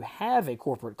whether you have a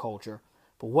corporate culture,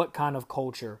 but what kind of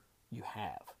culture you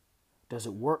have. Does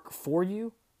it work for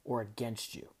you or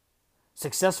against you?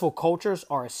 Successful cultures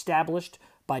are established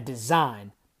by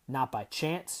design, not by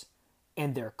chance,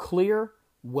 and they're clear,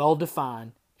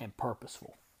 well-defined, and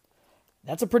purposeful.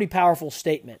 That's a pretty powerful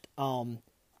statement. The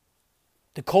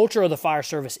culture of the fire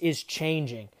service is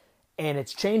changing, and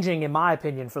it's changing, in my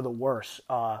opinion, for the worse.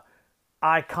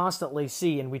 I constantly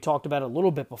see, and we talked about it a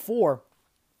little bit before,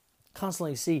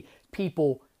 constantly see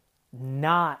people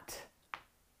not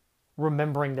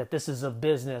remembering that this is a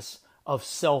business of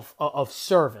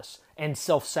service and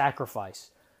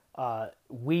self-sacrifice.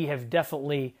 We have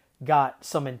definitely got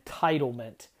some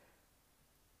entitlement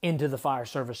into the fire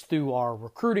service through our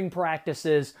recruiting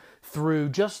practices, through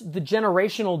just the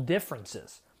generational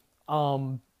differences.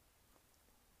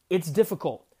 It's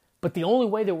difficult, but the only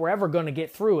way that we're ever going to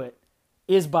get through it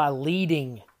is by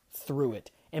leading through it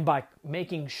and by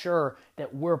making sure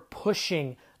that we're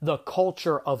pushing the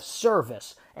culture of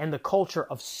service and the culture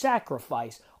of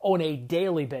sacrifice on a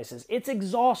daily basis. It's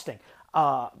exhausting.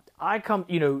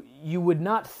 You would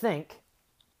not think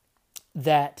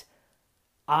that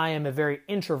I am a very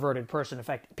introverted person. In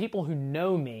fact, people who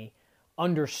know me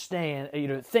understand,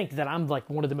 think that I'm like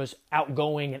one of the most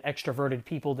outgoing and extroverted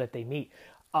people that they meet.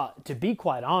 To be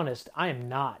quite honest, I am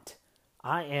not.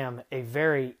 I am a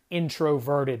very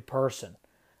introverted person.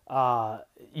 I'm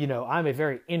a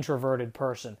very introverted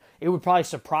person. It would probably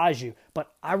surprise you,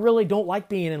 but I really don't like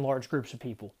being in large groups of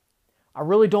people. I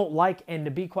really don't like, and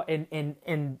to be quite,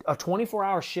 and a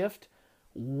 24-hour shift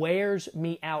wears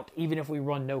me out even if we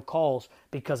run no calls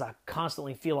because I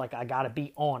constantly feel like I got to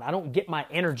be on. I don't get my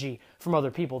energy from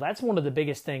other people. That's one of the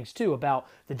biggest things too about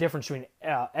the difference between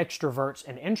extroverts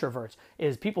and introverts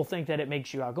is people think that it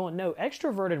makes you outgoing. No,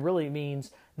 extroverted really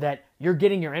means that you're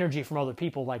getting your energy from other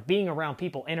people, like being around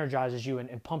people energizes you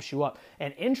and pumps you up.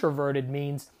 And introverted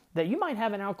means that you might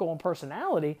have an outgoing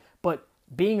personality, but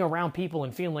being around people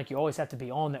and feeling like you always have to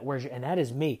be on, that wears you, and that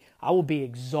is me. I will be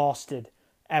exhausted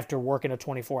after working a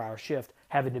 24-hour shift,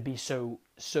 having to be so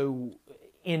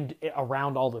in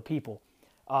around all the people.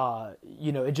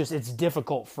 It's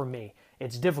difficult for me.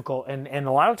 It's difficult, and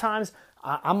a lot of times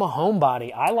I'm a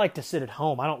homebody. I like to sit at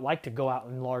home. I don't like to go out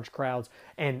in large crowds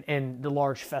and the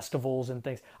large festivals and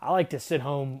things. I like to sit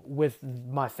home with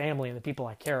my family and the people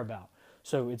I care about.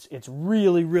 So it's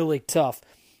really, really tough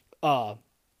to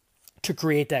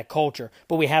create that culture,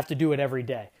 but we have to do it every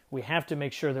day. We have to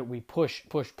make sure that we push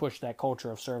that culture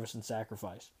of service and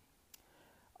sacrifice.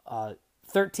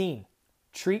 13,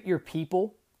 treat your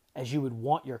people as you would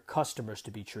want your customers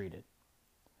to be treated.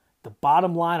 The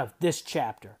bottom line of this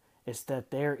chapter is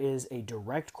that there is a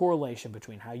direct correlation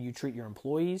between how you treat your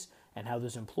employees and how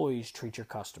those employees treat your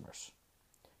customers.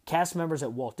 Cast members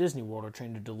at Walt Disney World are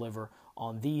trained to deliver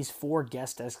on these 4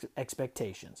 guest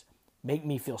expectations. Make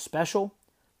me feel special,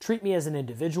 treat me as an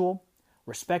individual,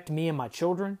 respect me and my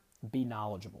children, be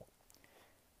knowledgeable.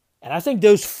 And I think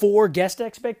those 4 guest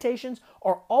expectations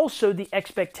are also the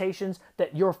expectations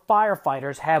that your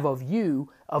firefighters have of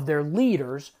you, of their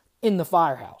leaders in the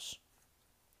firehouse.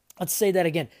 Let's say that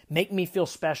again. Make me feel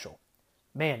special.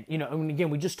 Man, and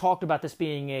again, we just talked about this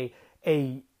being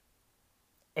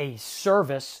a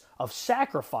service of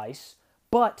sacrifice,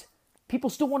 but people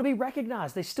still want to be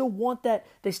recognized. They still want that.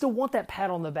 They still want that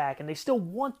pat on the back, and they still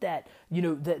want that.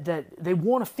 That they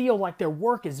want to feel like their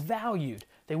work is valued.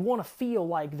 They want to feel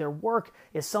like their work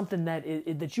is something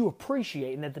that you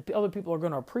appreciate and that the other people are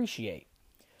going to appreciate.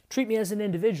 Treat me as an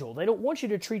individual. They don't want you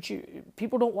to treat you.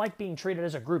 People don't like being treated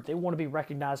as a group. They want to be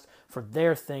recognized for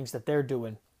their things that they're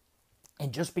doing.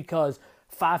 And just because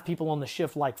 5 people on the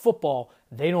shift like football,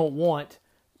 they don't want,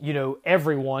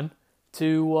 everyone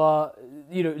to,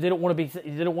 they don't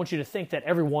want you to think that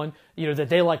everyone, that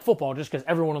they like football just because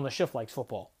everyone on the shift likes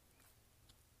football.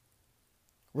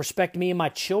 Respect me and my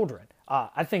children.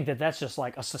 I think that that's just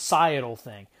like a societal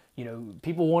thing.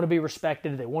 People want to be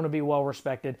respected, they want to be well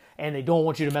respected, and they don't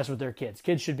want you to mess with their kids.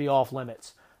 Kids should be off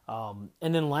limits. And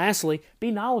then lastly,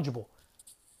 be knowledgeable.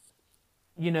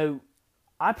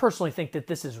 I personally think that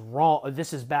this is wrong.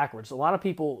 This is backwards. A lot of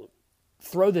people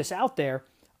throw this out there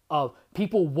of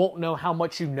people won't know how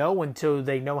much you know until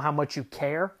they know how much you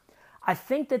care. I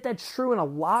think that that's true in a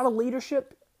lot of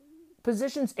leadership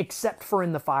positions, except for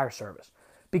in the fire service,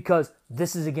 because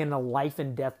this is, again, a life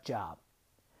and death job.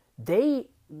 They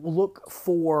look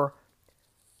for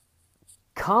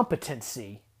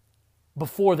competency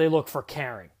before they look for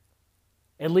caring.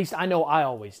 At least I know I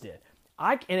always did.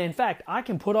 And in fact, I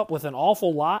can put up with an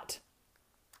awful lot.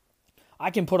 I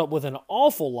can put up with an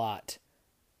awful lot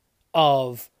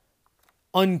of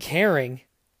uncaring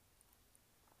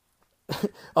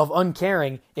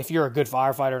if you're a good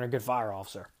firefighter and a good fire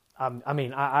officer.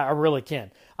 I really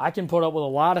can. I can put up with a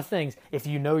lot of things if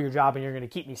you know your job and you're going to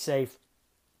keep me safe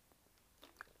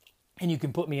and you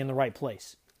can put me in the right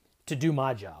place to do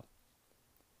my job.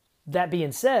 That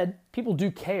being said, people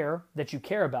do care that you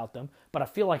care about them, but I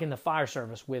feel like in the fire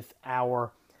service with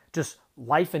our just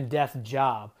life and death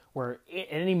job, where at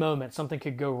any moment something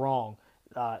could go wrong,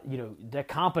 the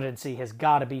competency has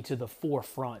got to be to the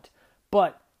forefront.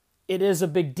 But it is a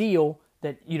big deal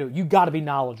that, you got to be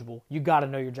knowledgeable. You got to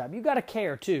know your job. You got to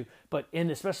care too. But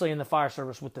especially in the fire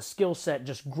service, with the skill set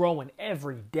just growing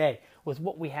every day, with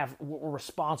what we have, what we're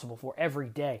responsible for every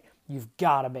day, you've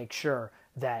got to make sure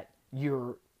that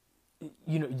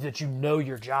that you know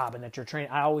your job and that you're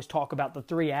trained. I always talk about the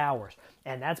 3 hours,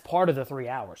 and that's part of the 3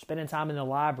 hours. Spending time in the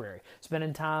library,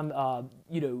 spending time,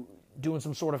 doing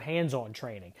some sort of hands-on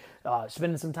training,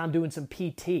 spending some time doing some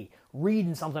PT,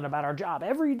 reading something about our job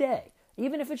every day.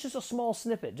 Even if it's just a small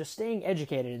snippet, just staying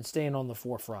educated and staying on the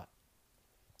forefront.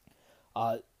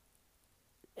 And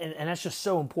that's just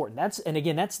so important. That's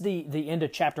the end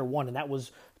of chapter 1, and that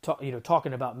was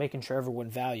talking about making sure everyone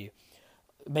is valued.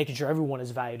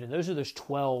 And those are those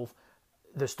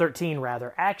 13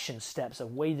 action steps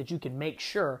of ways that you can make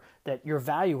sure that you're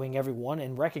valuing everyone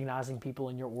and recognizing people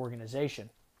in your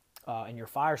organization, in your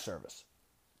fire service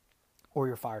or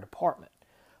your fire department.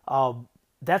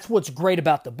 That's what's great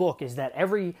about the book, is that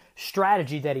every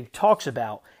strategy that he talks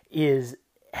about has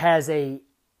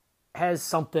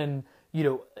something,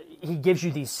 he gives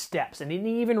you these steps, and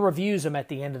he even reviews them at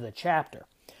the end of the chapter.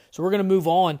 So we're going to move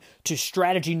on to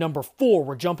strategy number 4.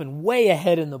 We're jumping way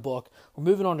ahead in the book. We're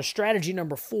moving on to strategy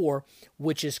number 4,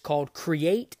 which is called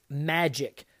Create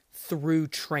Magic Through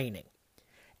Training.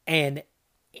 And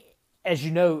as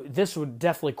you know, this would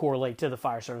definitely correlate to the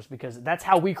fire service, because that's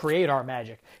how we create our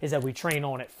magic, is that we train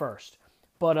on it first.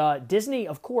 But Disney,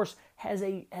 of course, has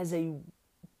a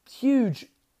huge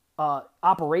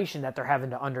operation that they're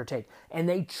having to undertake, and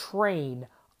they train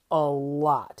a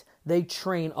lot.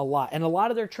 And a lot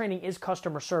of their training is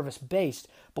customer service based.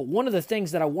 But one of the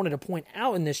things that I wanted to point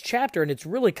out in this chapter, and it's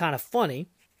really kind of funny,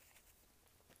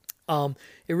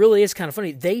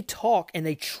 they talk and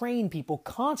they train people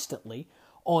constantly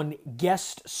on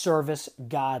guest service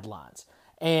guidelines.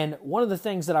 And one of the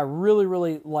things that I really,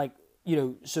 really like,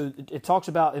 so it talks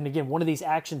about, and again, one of these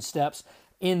action steps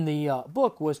in the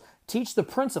book was teach the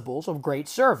principles of great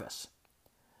service.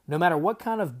 No matter what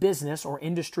kind of business or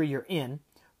industry you're in,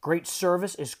 great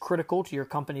service is critical to your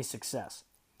company's success.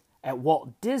 At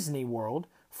Walt Disney World,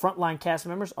 frontline cast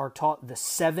members are taught the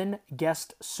 7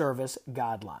 guest service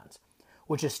guidelines,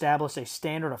 which establish a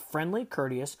standard of friendly,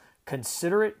 courteous,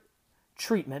 considerate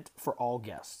treatment for all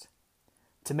guests.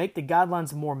 To make the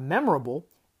guidelines more memorable,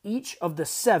 each of the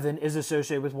 7 is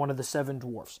associated with one of the 7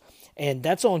 dwarfs. And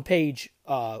that's on page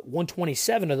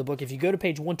 127 of the book. If you go to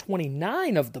page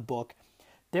 129 of the book,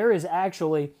 there is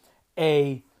actually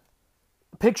a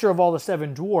picture of all the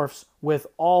 7 dwarfs with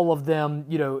all of them,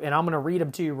 and I'm going to read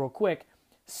them to you real quick.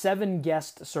 7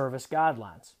 guest service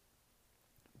guidelines.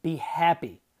 Be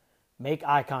happy. Make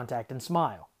eye contact and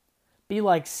smile. Be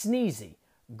like Sneezy.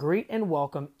 Greet and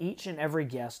welcome each and every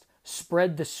guest.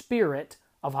 Spread the spirit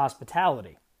of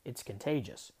hospitality. It's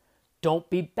contagious. Don't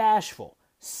be bashful.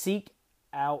 Seek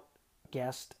out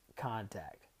guest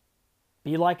contact.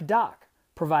 Be like Doc.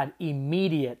 Provide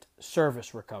immediate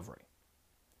service recovery.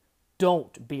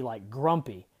 Don't be like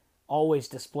Grumpy. Always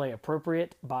display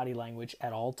appropriate body language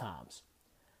at all times.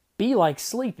 Be like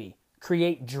Sleepy.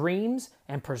 Create dreams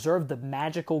and preserve the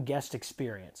magical guest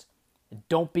experience. And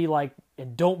don't be like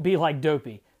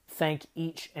Dopey. Thank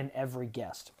each and every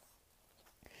guest.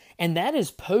 And that is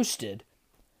posted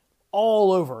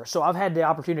all over. So I've had the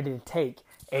opportunity to take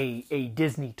a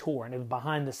Disney tour, and a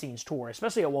behind-the-scenes tour,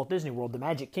 especially at Walt Disney World, the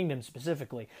Magic Kingdom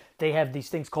specifically. They have these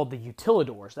things called the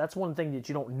utilidors. That's one thing that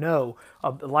you don't know, a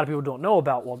lot of people don't know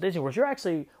about Walt Disney World. You're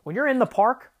actually, when you're in the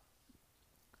park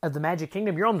of the Magic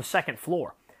Kingdom, you're on the second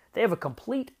floor. They have a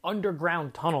complete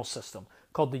underground tunnel system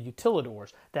called the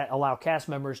utilidors that allow cast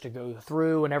members to go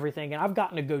through and everything, and I've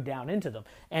gotten to go down into them.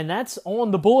 And that's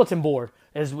on the bulletin board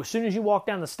as soon as you walk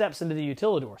down the steps into the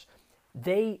utilidors.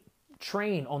 They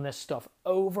train on this stuff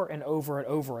over and over and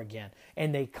over again,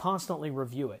 and they constantly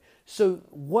review it. So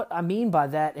what I mean by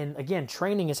that, and again,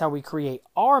 training is how we create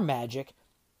our magic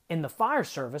in the fire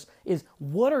service, is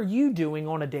what are you doing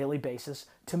on a daily basis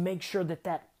to make sure that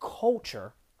that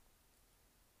culture,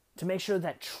 to make sure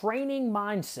that training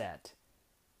mindset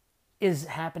is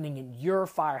happening in your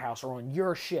firehouse or on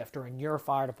your shift or in your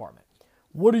fire department?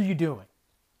 What are you doing?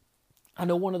 I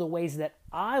know one of the ways that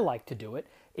I like to do it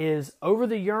is over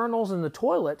the urinals and the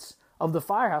toilets of the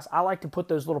firehouse, I like to put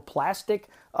those little plastic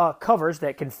covers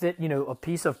that can fit, a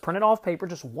piece of printed off paper,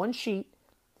 just one sheet,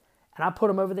 and I put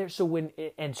them over there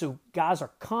so guys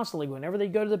are constantly, whenever they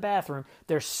go to the bathroom,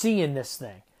 they're seeing this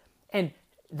thing. And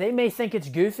they may think it's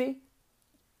goofy,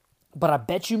 but I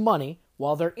bet you money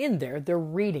while they're in there, they're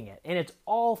reading it. And it's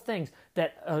all things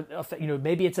that,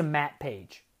 maybe it's a map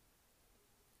page.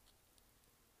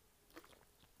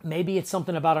 Maybe it's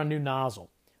something about a new nozzle.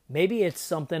 Maybe it's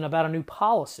something about a new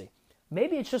policy.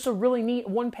 Maybe it's just a really neat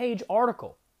one-page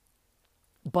article.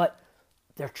 But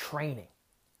they're training.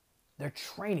 They're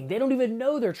training. They don't even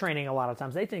know they're training a lot of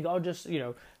times. They think,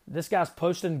 this guy's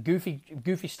posting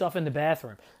goofy stuff in the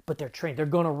bathroom. But they're trained. They're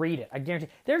going to read it. I guarantee.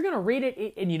 They're going to read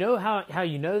it. And you know how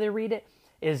you know they read it?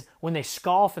 Is when they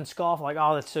scoff like,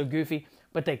 oh, that's so goofy.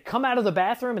 But they come out of the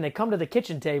bathroom and they come to the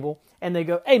kitchen table and they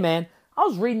go, hey, man, I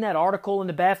was reading that article in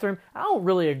the bathroom. I don't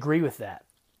really agree with that.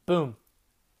 Boom.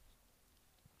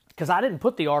 Because I didn't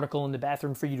put the article in the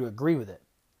bathroom for you to agree with it.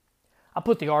 I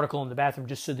put the article in the bathroom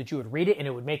just so that you would read it and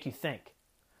it would make you think.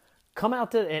 Come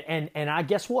out to, and I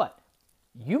guess what?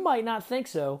 You might not think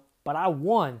so, but I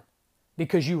won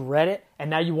because you read it and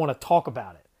now you want to talk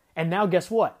about it. And now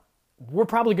guess what? We're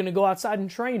probably going to go outside and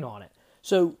train on it.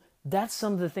 So that's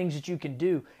some of the things that you can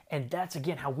do. And that's,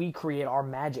 again, how we create our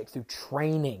magic through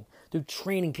training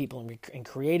people and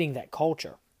creating that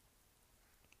culture.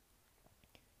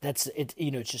 That's it.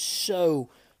 It's just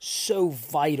so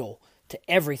vital to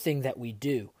everything that we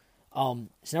do. So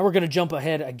now we're going to jump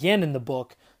ahead again in the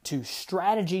book to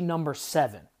strategy number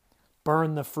 7,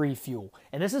 burn the free fuel.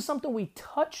 And this is something we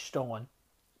touched on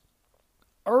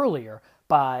earlier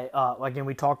by, again,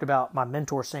 we talked about my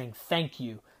mentor saying thank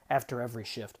you after every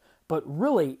shift. But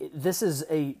really, this is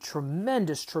a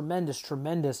tremendous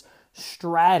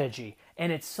strategy.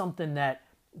 And it's something that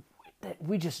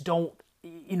we just don't,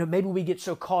 maybe we get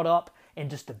so caught up in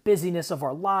just the busyness of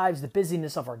our lives, the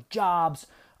busyness of our jobs,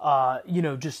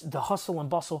 just the hustle and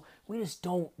bustle. We just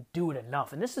don't do it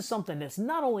enough. And this is something that's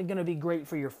not only going to be great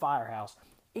for your firehouse,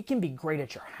 it can be great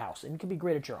at your house, and it can be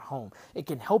great at your home. It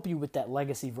can help you with that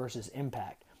legacy versus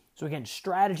impact. So again,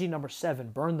 strategy number 7,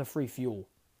 burn the free fuel.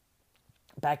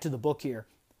 Back to the book here.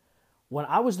 When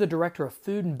I was the director of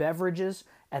food and beverages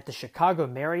at the Chicago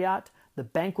Marriott, the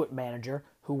banquet manager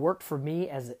who worked for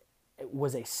me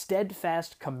was a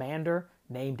steadfast commander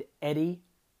named Eddie.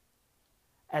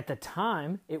 At the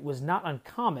time, it was not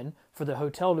uncommon for the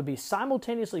hotel to be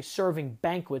simultaneously serving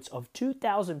banquets of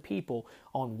 2,000 people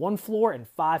on one floor and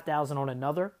 5,000 on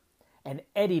another, and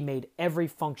Eddie made every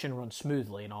function run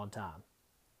smoothly and on time.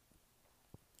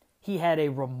 He had a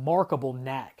remarkable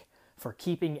knack for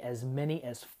keeping as many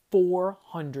as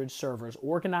 400 servers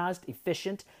organized,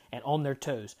 efficient, and on their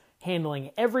toes,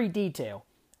 handling every detail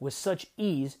with such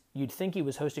ease you'd think he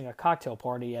was hosting a cocktail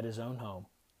party at his own home.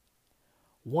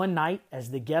 One night, as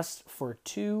the guests for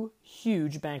 2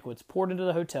 huge banquets poured into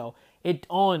the hotel, it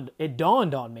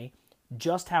dawned on me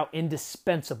just how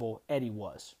indispensable Eddie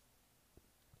was.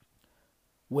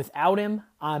 Without him,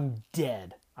 I'm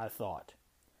dead, I thought.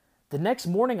 The next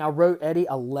morning, I wrote Eddie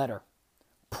a letter,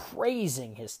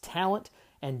 praising his talent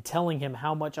and telling him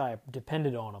how much I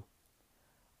depended on him.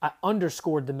 I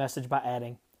underscored the message by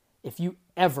adding, if you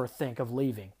ever think of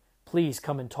leaving, please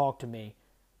come and talk to me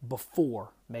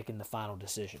before making the final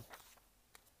decision.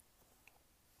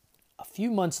 A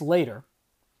few months later,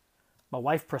 my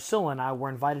wife Priscilla and I were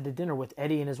invited to dinner with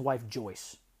Eddie and his wife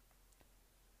Joyce.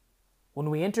 When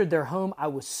we entered their home, I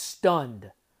was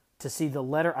stunned to see the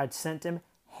letter I'd sent him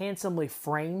handsomely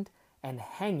framed and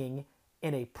hanging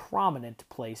in a prominent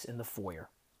place in the foyer.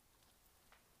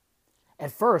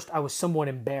 At first, I was somewhat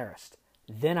embarrassed.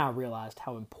 Then I realized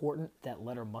how important that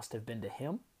letter must have been to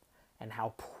him and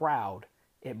how proud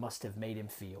it must have made him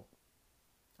feel.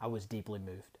 I was deeply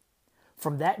moved.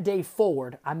 From that day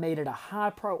forward, I made it a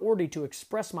high priority to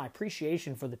express my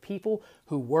appreciation for the people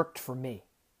who worked for me.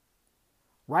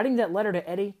 Writing that letter to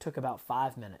Eddie took about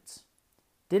 5 minutes.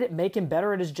 Did it make him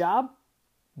better at his job?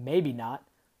 Maybe not,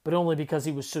 but only because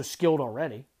he was so skilled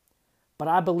already. But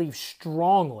I believe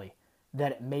strongly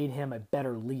that it made him a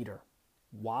better leader.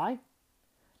 Why?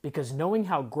 Because knowing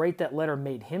how great that letter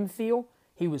made him feel,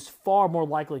 he was far more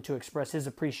likely to express his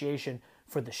appreciation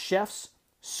for the chefs,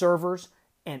 servers,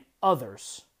 and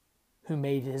others who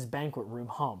made his banquet room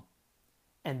hum.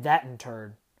 And that in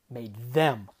turn made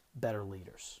them better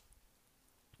leaders.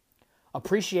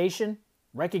 Appreciation,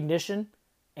 recognition,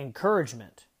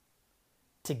 encouragement.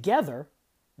 Together,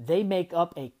 they make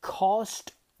up a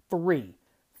cost-free,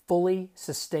 fully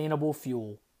sustainable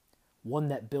fuel, one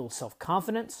that builds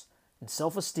self-confidence and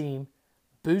self-esteem,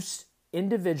 boosts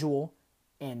individual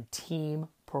and team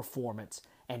performance,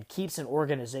 and keeps an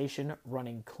organization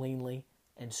running cleanly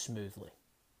and smoothly.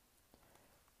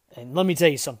 And let me tell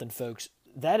you something, folks.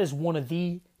 That is one of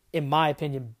the, in my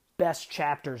opinion, best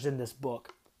chapters in this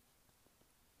book,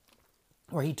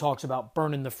 where he talks about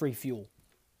burning the free fuel.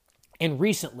 And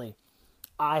recently,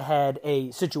 I had a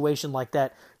situation like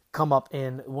that come up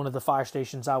in one of the fire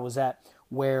stations I was at,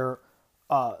 where,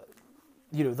 the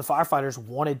firefighters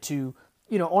wanted to,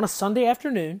 on a Sunday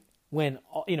afternoon, when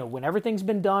everything's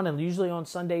been done, and usually on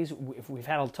Sundays, if we've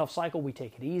had a tough cycle, we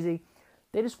take it easy.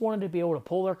 They just wanted to be able to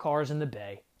pull their cars in the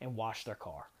bay and wash their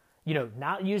car.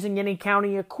 Not using any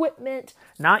county equipment,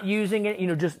 not using it,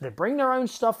 just they bring their own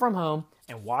stuff from home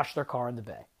and wash their car in the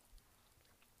bay.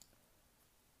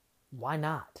 Why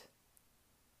not?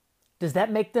 Does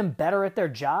that make them better at their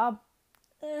job?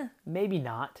 Maybe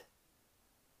not.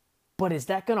 But is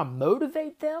that going to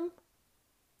motivate them?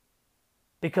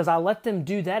 Because I let them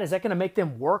do that, is that going to make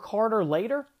them work harder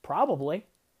later? Probably.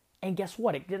 And guess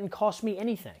what? It didn't cost me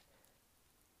anything.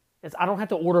 I don't have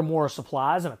to order more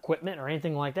supplies and equipment or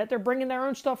anything like that. They're bringing their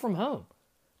own stuff from home.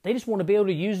 They just want to be able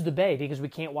to use the bay because we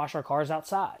can't wash our cars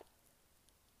outside.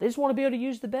 They just want to be able to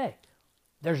use the bay.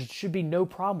 There should be no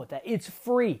problem with that. It's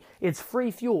free. It's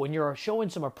free fuel, and you're showing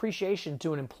some appreciation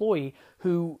to an employee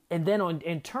who, and then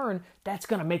in turn, that's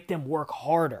going to make them work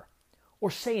harder. Or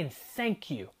saying thank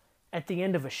you at the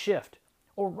end of a shift,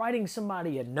 or writing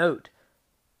somebody a note.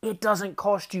 It doesn't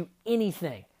cost you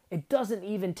anything. It doesn't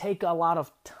even take a lot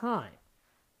of time.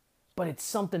 But it's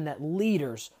something that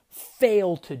leaders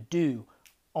fail to do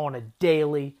on a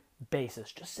daily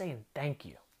basis. Just saying thank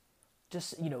you.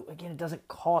 Just, again, it doesn't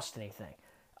cost anything.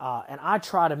 And I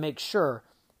try to make sure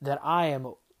that I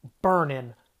am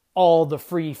burning all the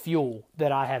free fuel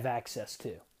that I have access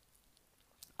to.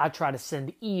 I try to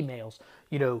send emails,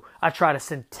 I try to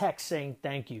send texts saying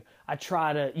thank you. I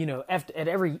try to, at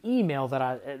every email that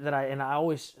I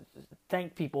always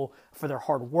thank people for their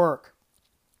hard work.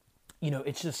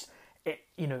 It's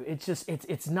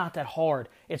not that hard.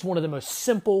 It's one of the most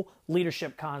simple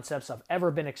leadership concepts I've ever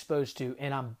been exposed to,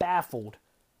 and I'm baffled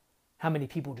how many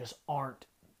people just aren't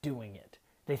doing it.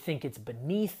 They think it's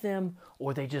beneath them,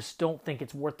 or they just don't think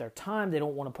it's worth their time. They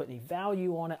don't want to put any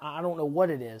value on it. I don't know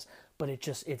what it is, but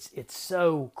it's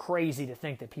so crazy to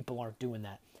think that people aren't doing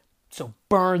that. So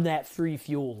burn that free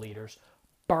fuel, leaders.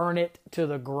 Burn it to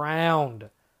the ground.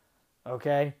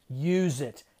 Okay? Use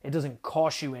it. It doesn't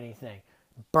cost you anything.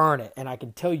 Burn it. And I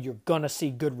can tell you, you're going to see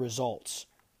good results.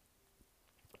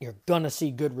 You're going to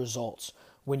see good results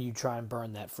when you try and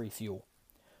burn that free fuel.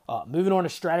 Moving on to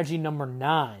strategy number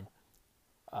 9.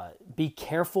 Be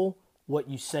careful what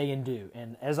you say and do.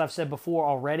 And as I've said before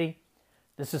already,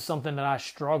 this is something that I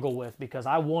struggle with because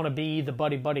I want to be the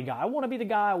buddy guy. I want to be the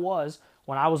guy I was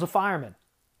when I was a fireman.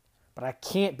 But I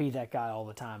can't be that guy all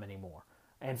the time anymore.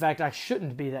 In fact, I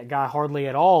shouldn't be that guy hardly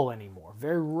at all anymore.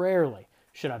 Very rarely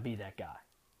should I be that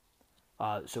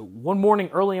guy. So one morning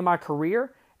early in my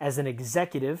career as an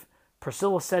executive,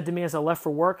 Priscilla said to me as I left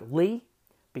for work, "Lee,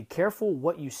 be careful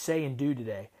what you say and do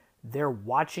today. They're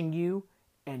watching you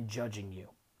and judging you."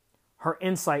 Her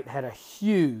insight had a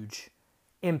huge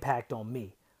impact on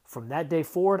me. From that day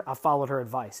forward, I followed her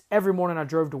advice. Every morning I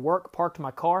drove to work, parked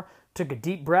my car, took a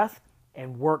deep breath,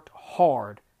 and worked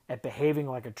hard at behaving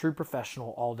like a true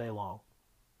professional all day long.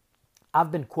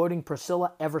 I've been quoting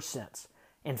Priscilla ever since.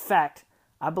 In fact,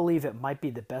 I believe it might be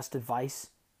the best advice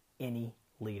any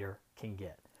leader can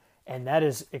get. And that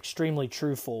is extremely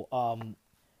truthful.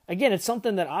 again, it's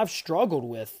something that I've struggled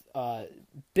with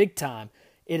big time.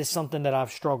 It is something that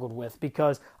I've struggled with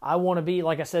because I want to be,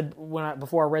 like I said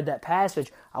before I read that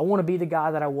passage, I want to be the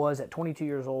guy that I was at 22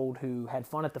 years old who had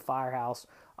fun at the firehouse.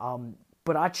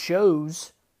 But I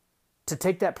chose to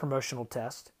take that promotional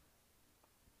test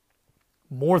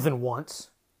more than once.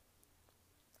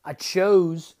 I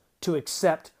chose to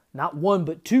accept not one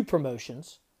but 2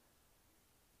 promotions.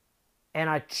 And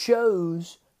I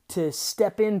chose to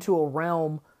step into a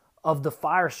realm of the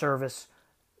fire service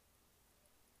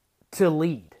to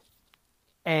lead.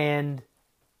 And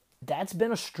that's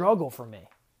been a struggle for me.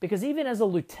 Because even as a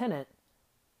lieutenant,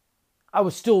 I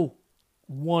was still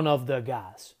one of the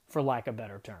guys, for lack of a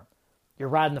better term. You're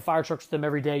riding the fire trucks with them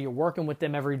every day. You're working with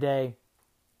them every day.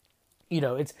 You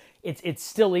know, it's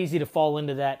still easy to fall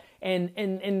into that. And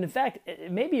in fact,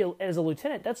 maybe as a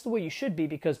lieutenant, that's the way you should be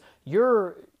because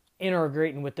you're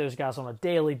integrating with those guys on a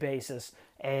daily basis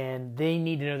and they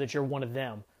need to know that you're one of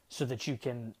them so that you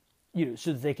can,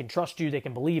 so that they can trust you, they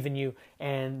can believe in you,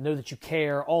 and know that you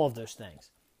care, all of those things.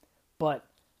 But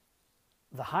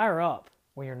the higher up,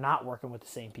 when you're not working with the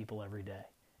same people every day,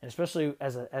 and especially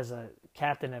as a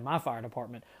captain in my fire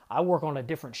department, I work on a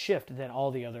different shift than all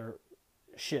the other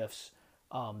shifts.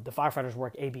 The firefighters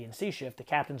work A, B, and C shift. The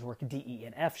captains work D, E,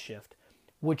 and F shift,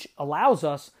 which allows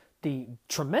us the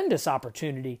tremendous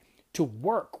opportunity to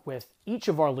work with each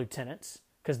of our lieutenants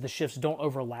because the shifts don't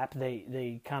overlap.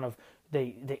 They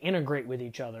integrate with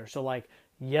each other. So like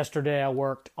yesterday I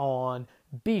worked on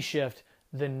B shift.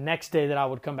 The next day that I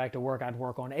would come back to work, I'd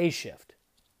work on A shift.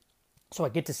 So I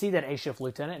get to see that A shift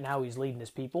lieutenant and how he's leading his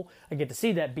people. I get to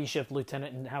see that B shift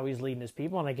lieutenant and how he's leading his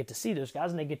people. And I get to see those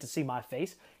guys and they get to see my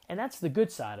face. And that's the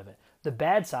good side of it. The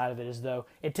bad side of it is, though,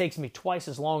 it takes me twice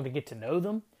as long to get to know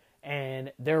them.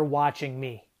 And they're watching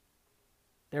me.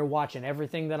 They're watching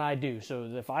everything that I do. So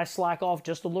if I slack off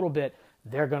just a little bit,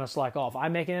 they're going to slack off. I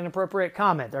make an inappropriate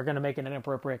comment, they're going to make an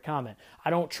inappropriate comment. I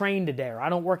don't train today or I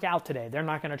don't work out today, they're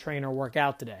not going to train or work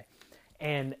out today.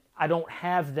 And I don't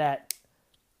have that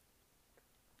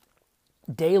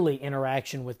daily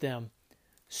interaction with them,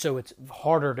 so it's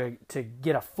harder to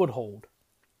get a foothold.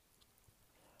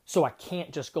 So I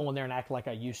can't just go in there and act like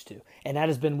I used to. And that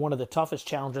has been one of the toughest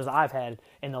challenges I've had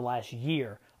in the last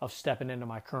year of stepping into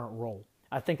my current role.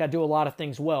 I think I do a lot of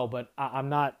things well, but I'm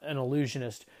not an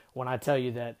illusionist when I tell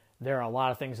you that there are a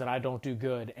lot of things that I don't do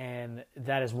good, and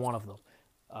that is one of them.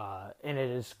 And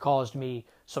it has caused me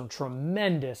some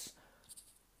tremendous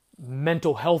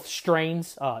mental health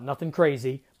strains, nothing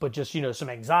crazy, but just, some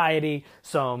anxiety,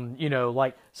 some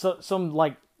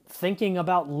thinking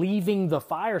about leaving the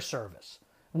fire service,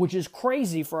 which is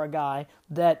crazy for a guy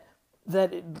that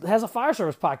has a fire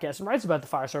service podcast and writes about the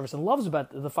fire service and loves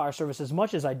about the fire service as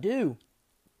much as I do.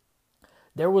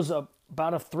 There was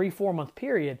about a 3-4 month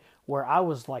period where I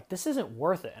was like, this isn't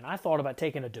worth it. And I thought about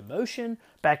taking a demotion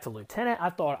back to lieutenant.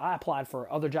 I applied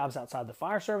for other jobs outside the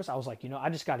fire service. I was like, I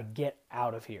just got to get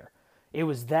out of here. It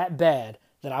was that bad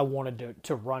that I wanted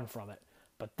to run from it.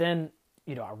 But then,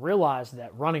 I realized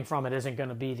that running from it isn't going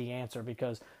to be the answer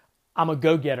because I'm a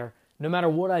go-getter. No matter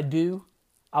what I do,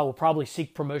 I will probably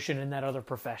seek promotion in that other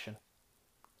profession.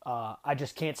 I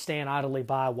just can't stand idly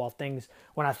by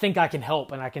when I think I can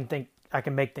help and I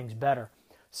can make things better.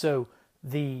 So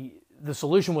the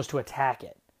solution was to attack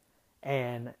it.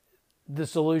 And the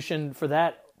solution for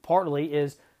that partly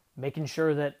is making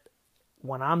sure that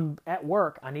when I'm at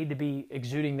work, I need to be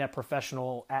exuding that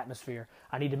professional atmosphere.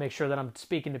 I need to make sure that I'm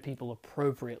speaking to people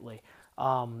appropriately.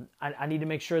 I need to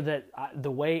make sure that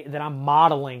the way that I'm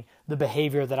modeling the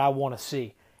behavior that I want to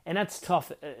see. And that's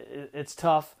tough. It's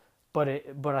tough, but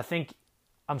I think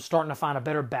I'm starting to find a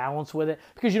better balance with it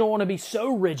because you don't want to be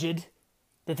so rigid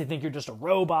that they think you're just a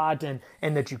robot and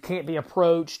that you can't be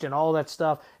approached and all that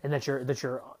stuff, and that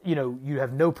you're you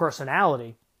have no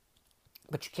personality,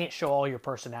 but you can't show all your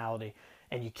personality,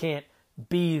 and you can't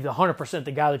be the 100%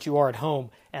 the guy that you are at home,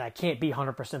 and I can't be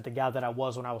 100% the guy that I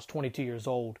was when I was 22 years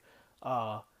old.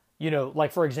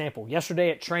 Like for example, yesterday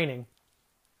at training,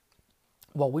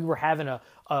 we were having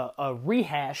a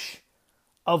rehash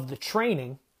of the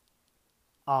training,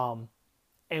 and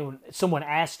someone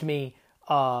asked me,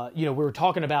 we were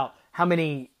talking about how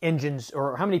many engines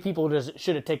or how many people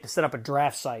should it take to set up a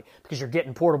draft site, because you're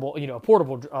getting portable,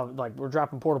 like we're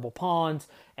dropping portable ponds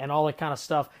and all that kind of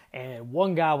stuff. And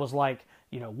one guy was like,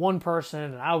 one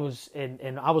person, and I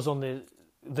was on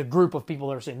the group of people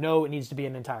that are saying, no, it needs to be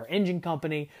an entire engine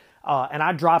company. And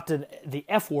I dropped the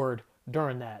F word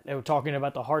during that. They were talking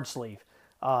about the hard sleeve.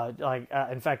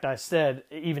 In fact, I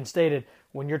stated,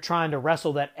 when you're trying to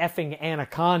wrestle that effing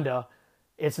anaconda,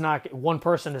 it's not, one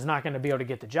person is not going to be able to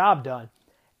get the job done.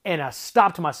 And I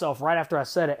stopped myself right after I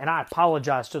said it, and I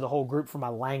apologized to the whole group for my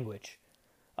language,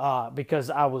 because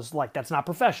I was like, "That's not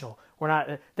professional. We're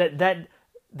not that."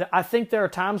 I think there are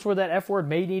times where that F word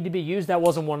may need to be used. That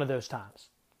wasn't one of those times.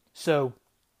 So,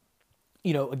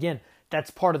 again, that's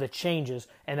part of the changes,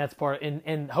 and that's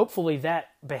and hopefully that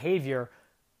behavior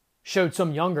showed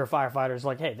some younger firefighters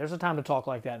like, hey, there's a time to talk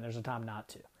like that, and there's a time not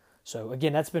to. So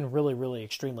again, that's been really, really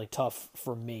extremely tough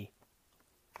for me.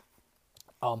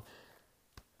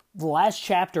 The last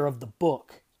chapter of the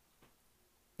book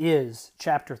is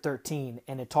chapter 13,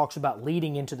 and it talks about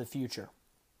leading into the future.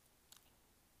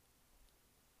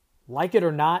 Like it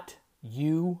or not,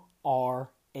 you are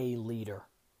a leader.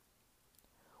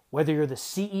 Whether you're the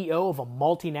CEO of a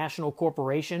multinational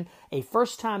corporation, a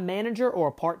first-time manager, or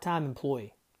a part-time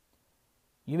employee,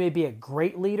 you may be a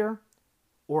great leader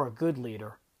or a good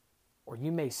leader, or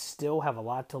you may still have a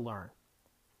lot to learn.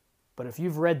 But if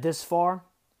you've read this far,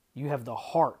 you have the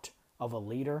heart of a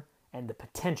leader and the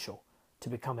potential to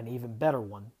become an even better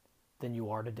one than you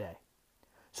are today.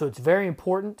 So it's very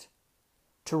important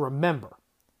to remember,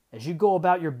 as you go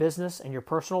about your business and your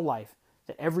personal life,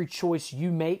 that every choice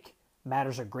you make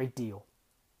matters a great deal.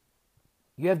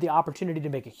 You have the opportunity to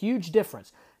make a huge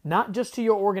difference, not just to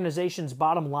your organization's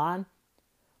bottom line,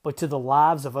 but to the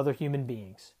lives of other human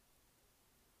beings.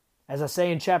 As I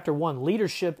say in chapter 1,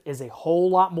 leadership is a whole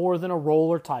lot more than a role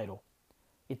or title.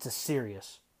 It's a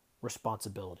serious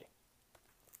responsibility.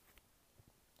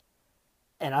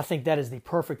 And I think that is the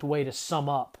perfect way to sum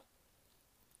up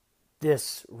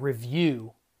this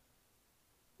review,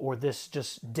 or this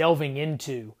just delving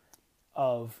into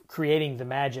of Creating the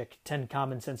Magic, 10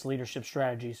 Common Sense Leadership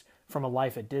Strategies from a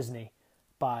Life at Disney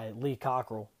by Lee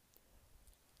Cockrell.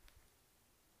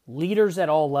 Leaders at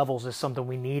all levels is something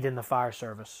we need in the fire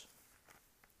service.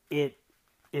 It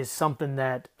is something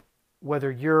that,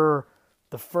 whether you're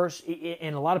the first,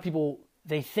 and a lot of people,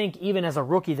 they think even as a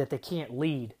rookie that they can't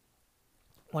lead,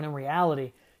 when in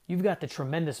reality, you've got the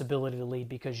tremendous ability to lead,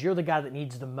 because you're the guy that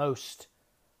needs the most.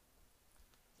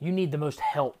 You need the most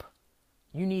help.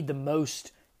 You need the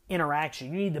most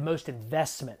interaction. You need the most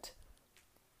investment.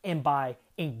 And by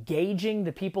engaging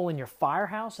the people in your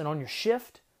firehouse and on your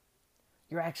shift,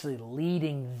 you're actually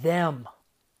leading them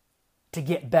to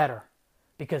get better,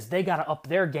 because they got to up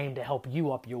their game to help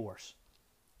you up yours.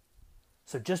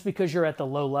 So just because you're at the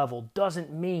low level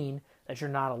doesn't mean that you're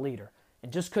not a leader.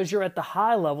 And just because you're at the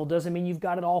high level doesn't mean you've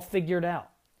got it all figured out.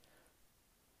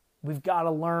 We've got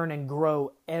to learn and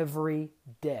grow every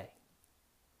day.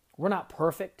 We're not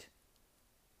perfect.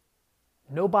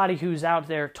 Nobody who's out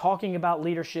there talking about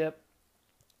leadership,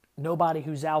 nobody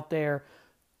who's out there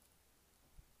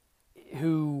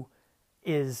who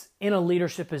is in a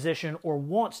leadership position or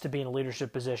wants to be in a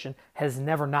leadership position has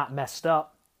never not messed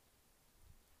up.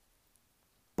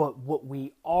 But what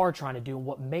we are trying to do,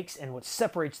 and what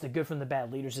separates the good from the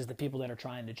bad leaders, is the people that are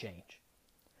trying to change.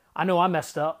 I know I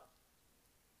messed up.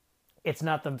 It's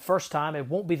not the first time. It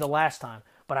won't be the last time.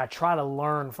 But I try to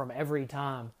learn from every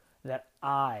time that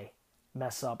I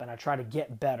mess up, and I try to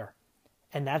get better.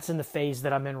 And that's in the phase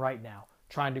that I'm in right now,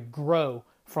 trying to grow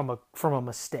from a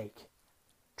mistake,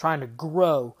 trying to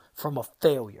grow from a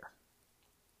failure.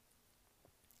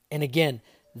 And again,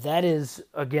 that is,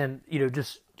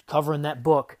 just covering that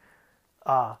book,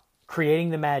 Creating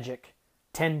the Magic,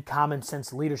 10 Common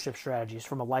Sense Leadership Strategies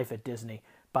from a Life at Disney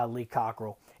by Lee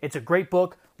Cockrell. It's a great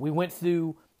book. We went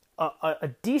through a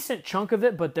decent chunk of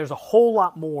it, but there's a whole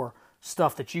lot more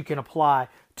stuff that you can apply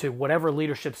to whatever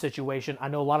leadership situation. I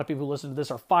know a lot of people who listen to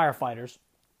this are firefighters,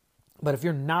 but if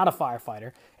you're not a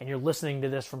firefighter and you're listening to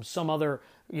this from some other,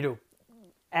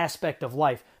 aspect of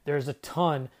life, there's a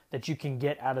ton that you can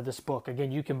get out of this book.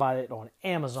 Again, you can buy it on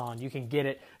Amazon. You can get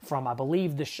it from, I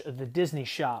believe, the Disney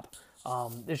shop.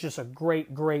 It's just a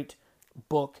great, great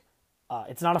book.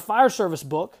 It's not a fire service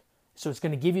book, so it's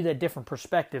going to give you that different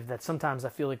perspective that sometimes I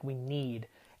feel like we need.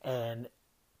 And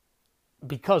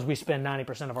because we spend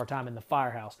 90% of our time in the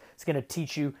firehouse, it's going to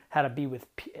teach you how to deal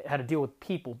with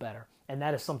people better. And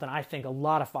that is something I think a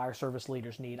lot of fire service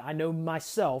leaders need. I know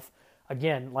myself,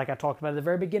 again, like I talked about at the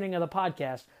very beginning of the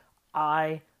podcast,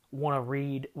 I want to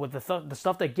read with the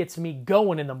stuff that gets me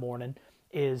going in the morning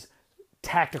is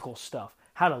tactical stuff.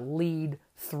 How to lead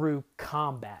through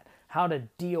combat. How to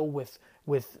deal with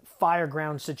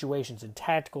fireground situations and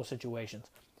tactical situations.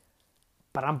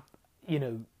 But I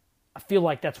feel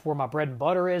like that's where my bread and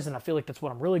butter is, and I feel like that's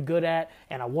what I'm really good at,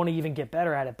 and I want to even get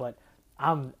better at it. But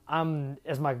I'm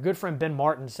as my good friend Ben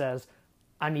Martin says,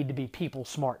 I need to be people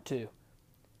smart too.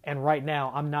 And right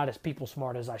now, I'm not as people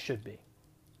smart as I should be.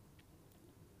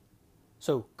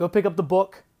 So go pick up the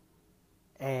book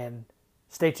and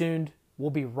stay tuned.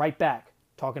 We'll be right back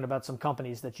talking about some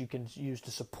companies that you can use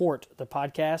to support the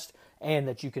podcast and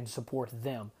that you can support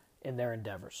them in their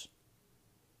endeavors.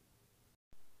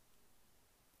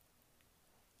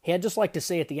 Hey, I'd just like to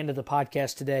say at the end of the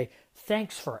podcast today,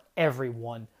 thanks for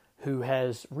everyone who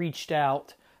has reached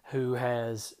out, who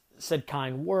has said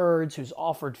kind words, who's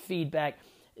offered feedback.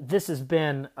 This has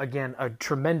been, again, a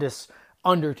tremendous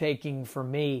undertaking for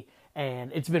me,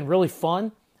 and it's been really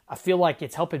fun. I feel like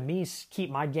it's helping me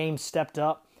keep my game stepped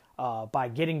up by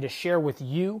getting to share with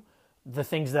you the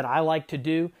things that I like to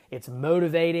do. It's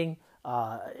motivating,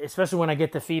 especially when I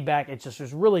get the feedback. It's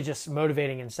really just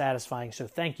motivating and satisfying, so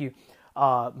thank you.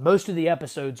 Most of the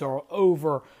episodes are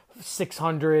over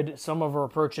 600. Some of them are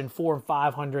approaching 400 and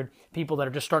 500 people that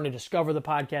are just starting to discover the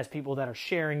podcast, people that are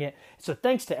sharing it. So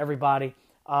thanks to everybody.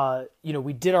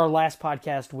 We did our last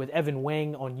podcast with Evan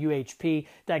Wing on UHP.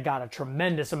 That got a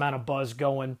tremendous amount of buzz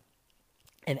going.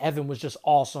 And Evan was just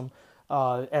awesome.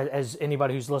 As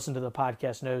anybody who's listened to the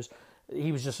podcast knows,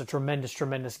 he was just a tremendous,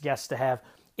 tremendous guest to have.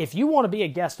 If you want to be a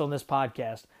guest on this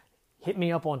podcast, hit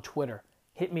me up on Twitter.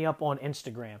 Hit me up on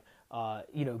Instagram.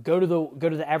 Go to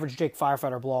the Average Jake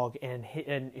Firefighter blog and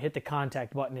hit the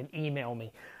contact button and email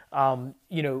me.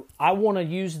 I want to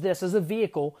use this as a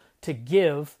vehicle to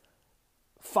give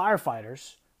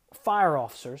firefighters, fire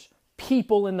officers,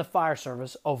 people in the fire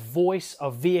service a voice, a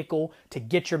vehicle to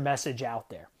get your message out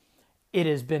there. It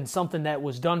has been something that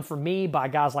was done for me by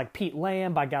guys like Pete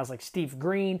Lamb, by guys like Steve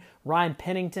Green, Ryan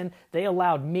Pennington. They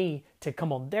allowed me to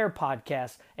come on their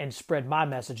podcast and spread my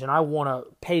message, and I want to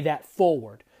pay that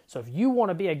forward. So if you want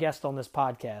to be a guest on this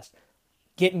podcast,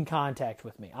 get in contact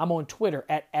with me. I'm on Twitter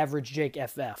at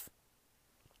AverageJakeFF.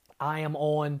 I am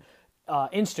on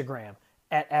Instagram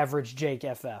at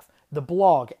AverageJakeFF. The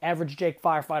blog,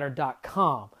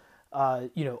 AverageJakeFirefighter.com.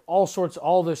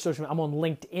 All those social media. I'm on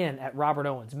LinkedIn at Robert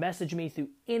Owens. Message me through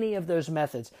any of those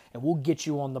methods, and we'll get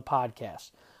you on the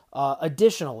podcast.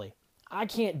 Additionally, I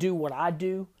can't do what I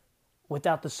do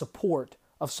without the support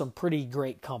of some pretty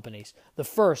great companies. The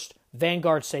first,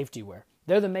 Vanguard Safety Wear.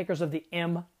 They're the makers of the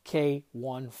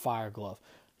MK1 Fire Glove.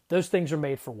 Those things are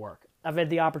made for work. I've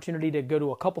had the opportunity to go to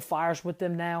a couple fires with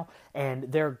them now,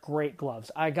 and they're great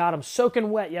gloves. I got them soaking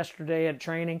wet yesterday at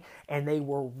training, and they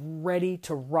were ready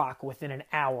to rock within an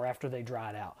hour after they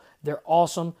dried out. They're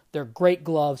awesome. They're great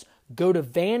gloves. Go to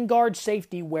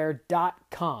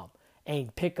VanguardSafetywear.com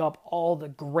and pick up all the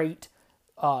great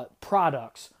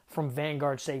products from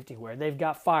Vanguard Safety Wear. They've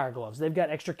got fire gloves. They've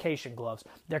got extrication gloves.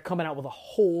 They're coming out with a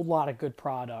whole lot of good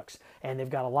products, and they've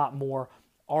got a lot more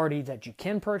already that you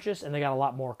can purchase, and they got a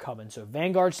lot more coming. So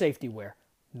Vanguard Safety Wear,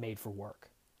 made for work.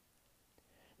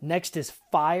 Next is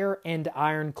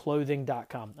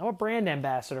fireandironclothing.com. I'm a brand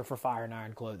ambassador for Fire and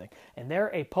Iron Clothing, and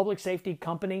they're a public safety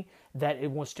company that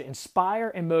it wants to inspire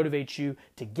and motivate you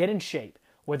to get in shape.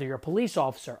 Whether you're a police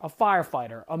officer, a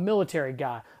firefighter, a military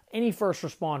guy, any first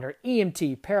responder,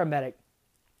 EMT, paramedic,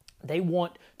 they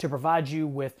want to provide you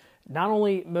with not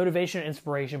only motivation and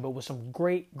inspiration, but with some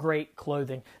great, great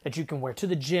clothing that you can wear to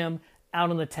the gym,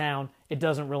 out in the town. It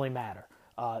doesn't really matter.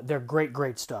 They're great,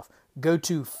 great stuff. Go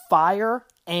to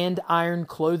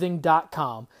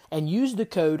fireandironclothing.com and use the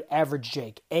code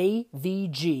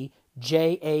AverageJake,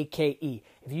 AVGJAKE.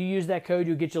 If you use that code,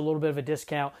 you'll get you a little bit of a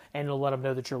discount, and it'll let them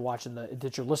know that you're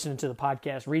that you're listening to the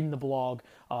podcast, reading the blog,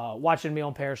 watching me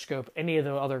on Periscope, any of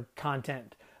the other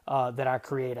content that I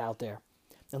create out there.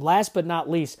 And last but not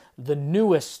least, the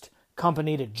newest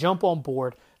company to jump on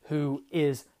board, who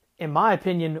is, in my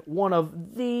opinion, one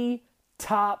of the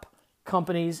top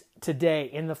companies today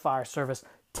in the fire service,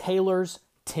 Taylor's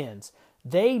Tins.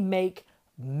 They make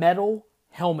metal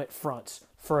helmet fronts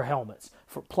for helmets.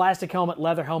 For plastic helmet,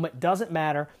 leather helmet, doesn't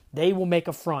matter. They will make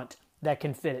a front that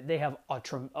can fit it. They have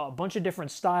a bunch of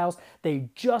different styles.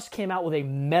 They just came out with a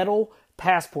metal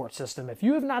passport system. If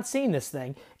you have not seen this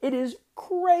thing, it is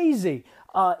crazy.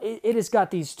 It has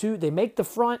got these two, they make the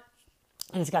front,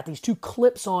 and it's got these two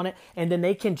clips on it, and then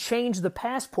they can change the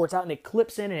passports out, and it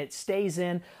clips in and it stays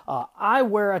in. I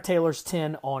wear a Taylor's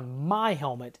Tin on my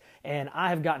helmet, and I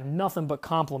have gotten nothing but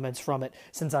compliments from it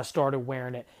since I started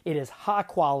wearing it. It is high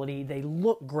quality. They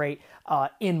look great.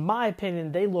 In my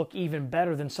opinion, they look even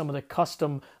better than some of the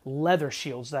custom leather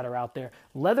shields that are out there.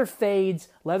 Leather fades,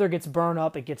 leather gets burned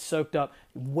up, it gets soaked up.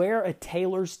 Wear a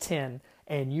Taylor's Tin,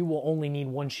 and you will only need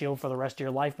one shield for the rest of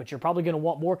your life, but you're probably going to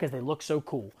want more because they look so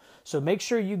cool. So make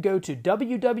sure you go to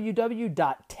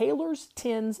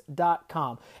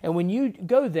www.taylorstins.com. And when you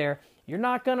go there, you're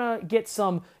not going to get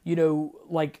some,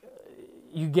 like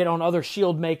you get on other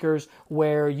shield makers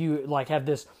where you like have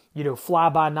this, fly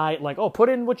by night, like, oh, put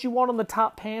in what you want on the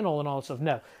top panel and all that stuff.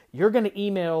 No, you're going to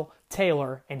email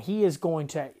Taylor, and he is going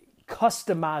to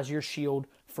customize your shield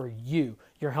for you,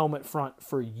 your helmet front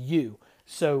for you.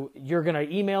 So you're going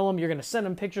to email him, you're going to send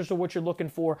him pictures of what you're looking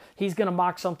for. He's going to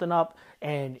mock something up,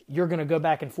 and you're going to go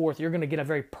back and forth. You're going to get a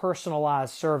very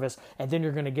personalized service, and then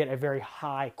you're going to get a very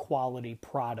high quality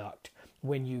product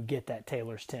when you get that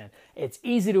Taylor's 10. It's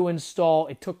easy to install.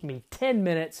 It took me 10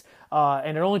 minutes,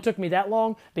 and it only took me that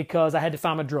long because I had to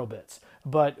find my drill bits.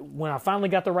 But when I finally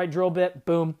got the right drill bit,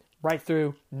 boom, right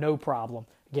through, no problem.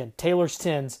 Again,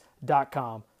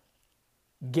 taylorstens.com.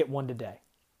 Get one today.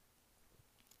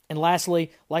 And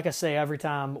lastly, like I say every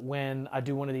time when I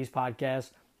do one of these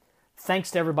podcasts, thanks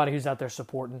to everybody who's out there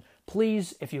supporting.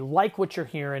 Please, if you like what you're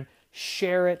hearing,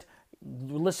 share it.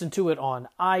 Listen to it on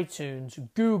iTunes,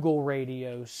 Google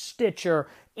Radio, Stitcher,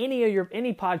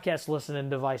 any podcast listening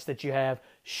device that you have.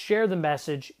 Share the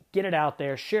message, get it out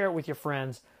there, share it with your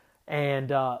friends.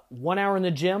 And 1 hour in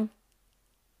the gym,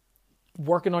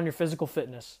 working on your physical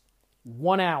fitness.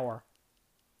 1 hour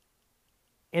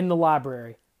in the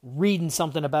library, reading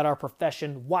something about our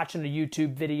profession, watching a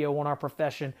YouTube video on our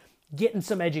profession, getting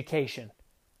some education,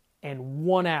 and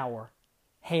 1 hour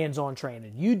hands-on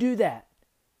training. You do that,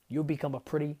 you'll become a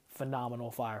pretty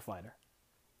phenomenal firefighter.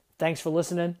 Thanks for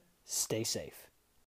listening. Stay safe.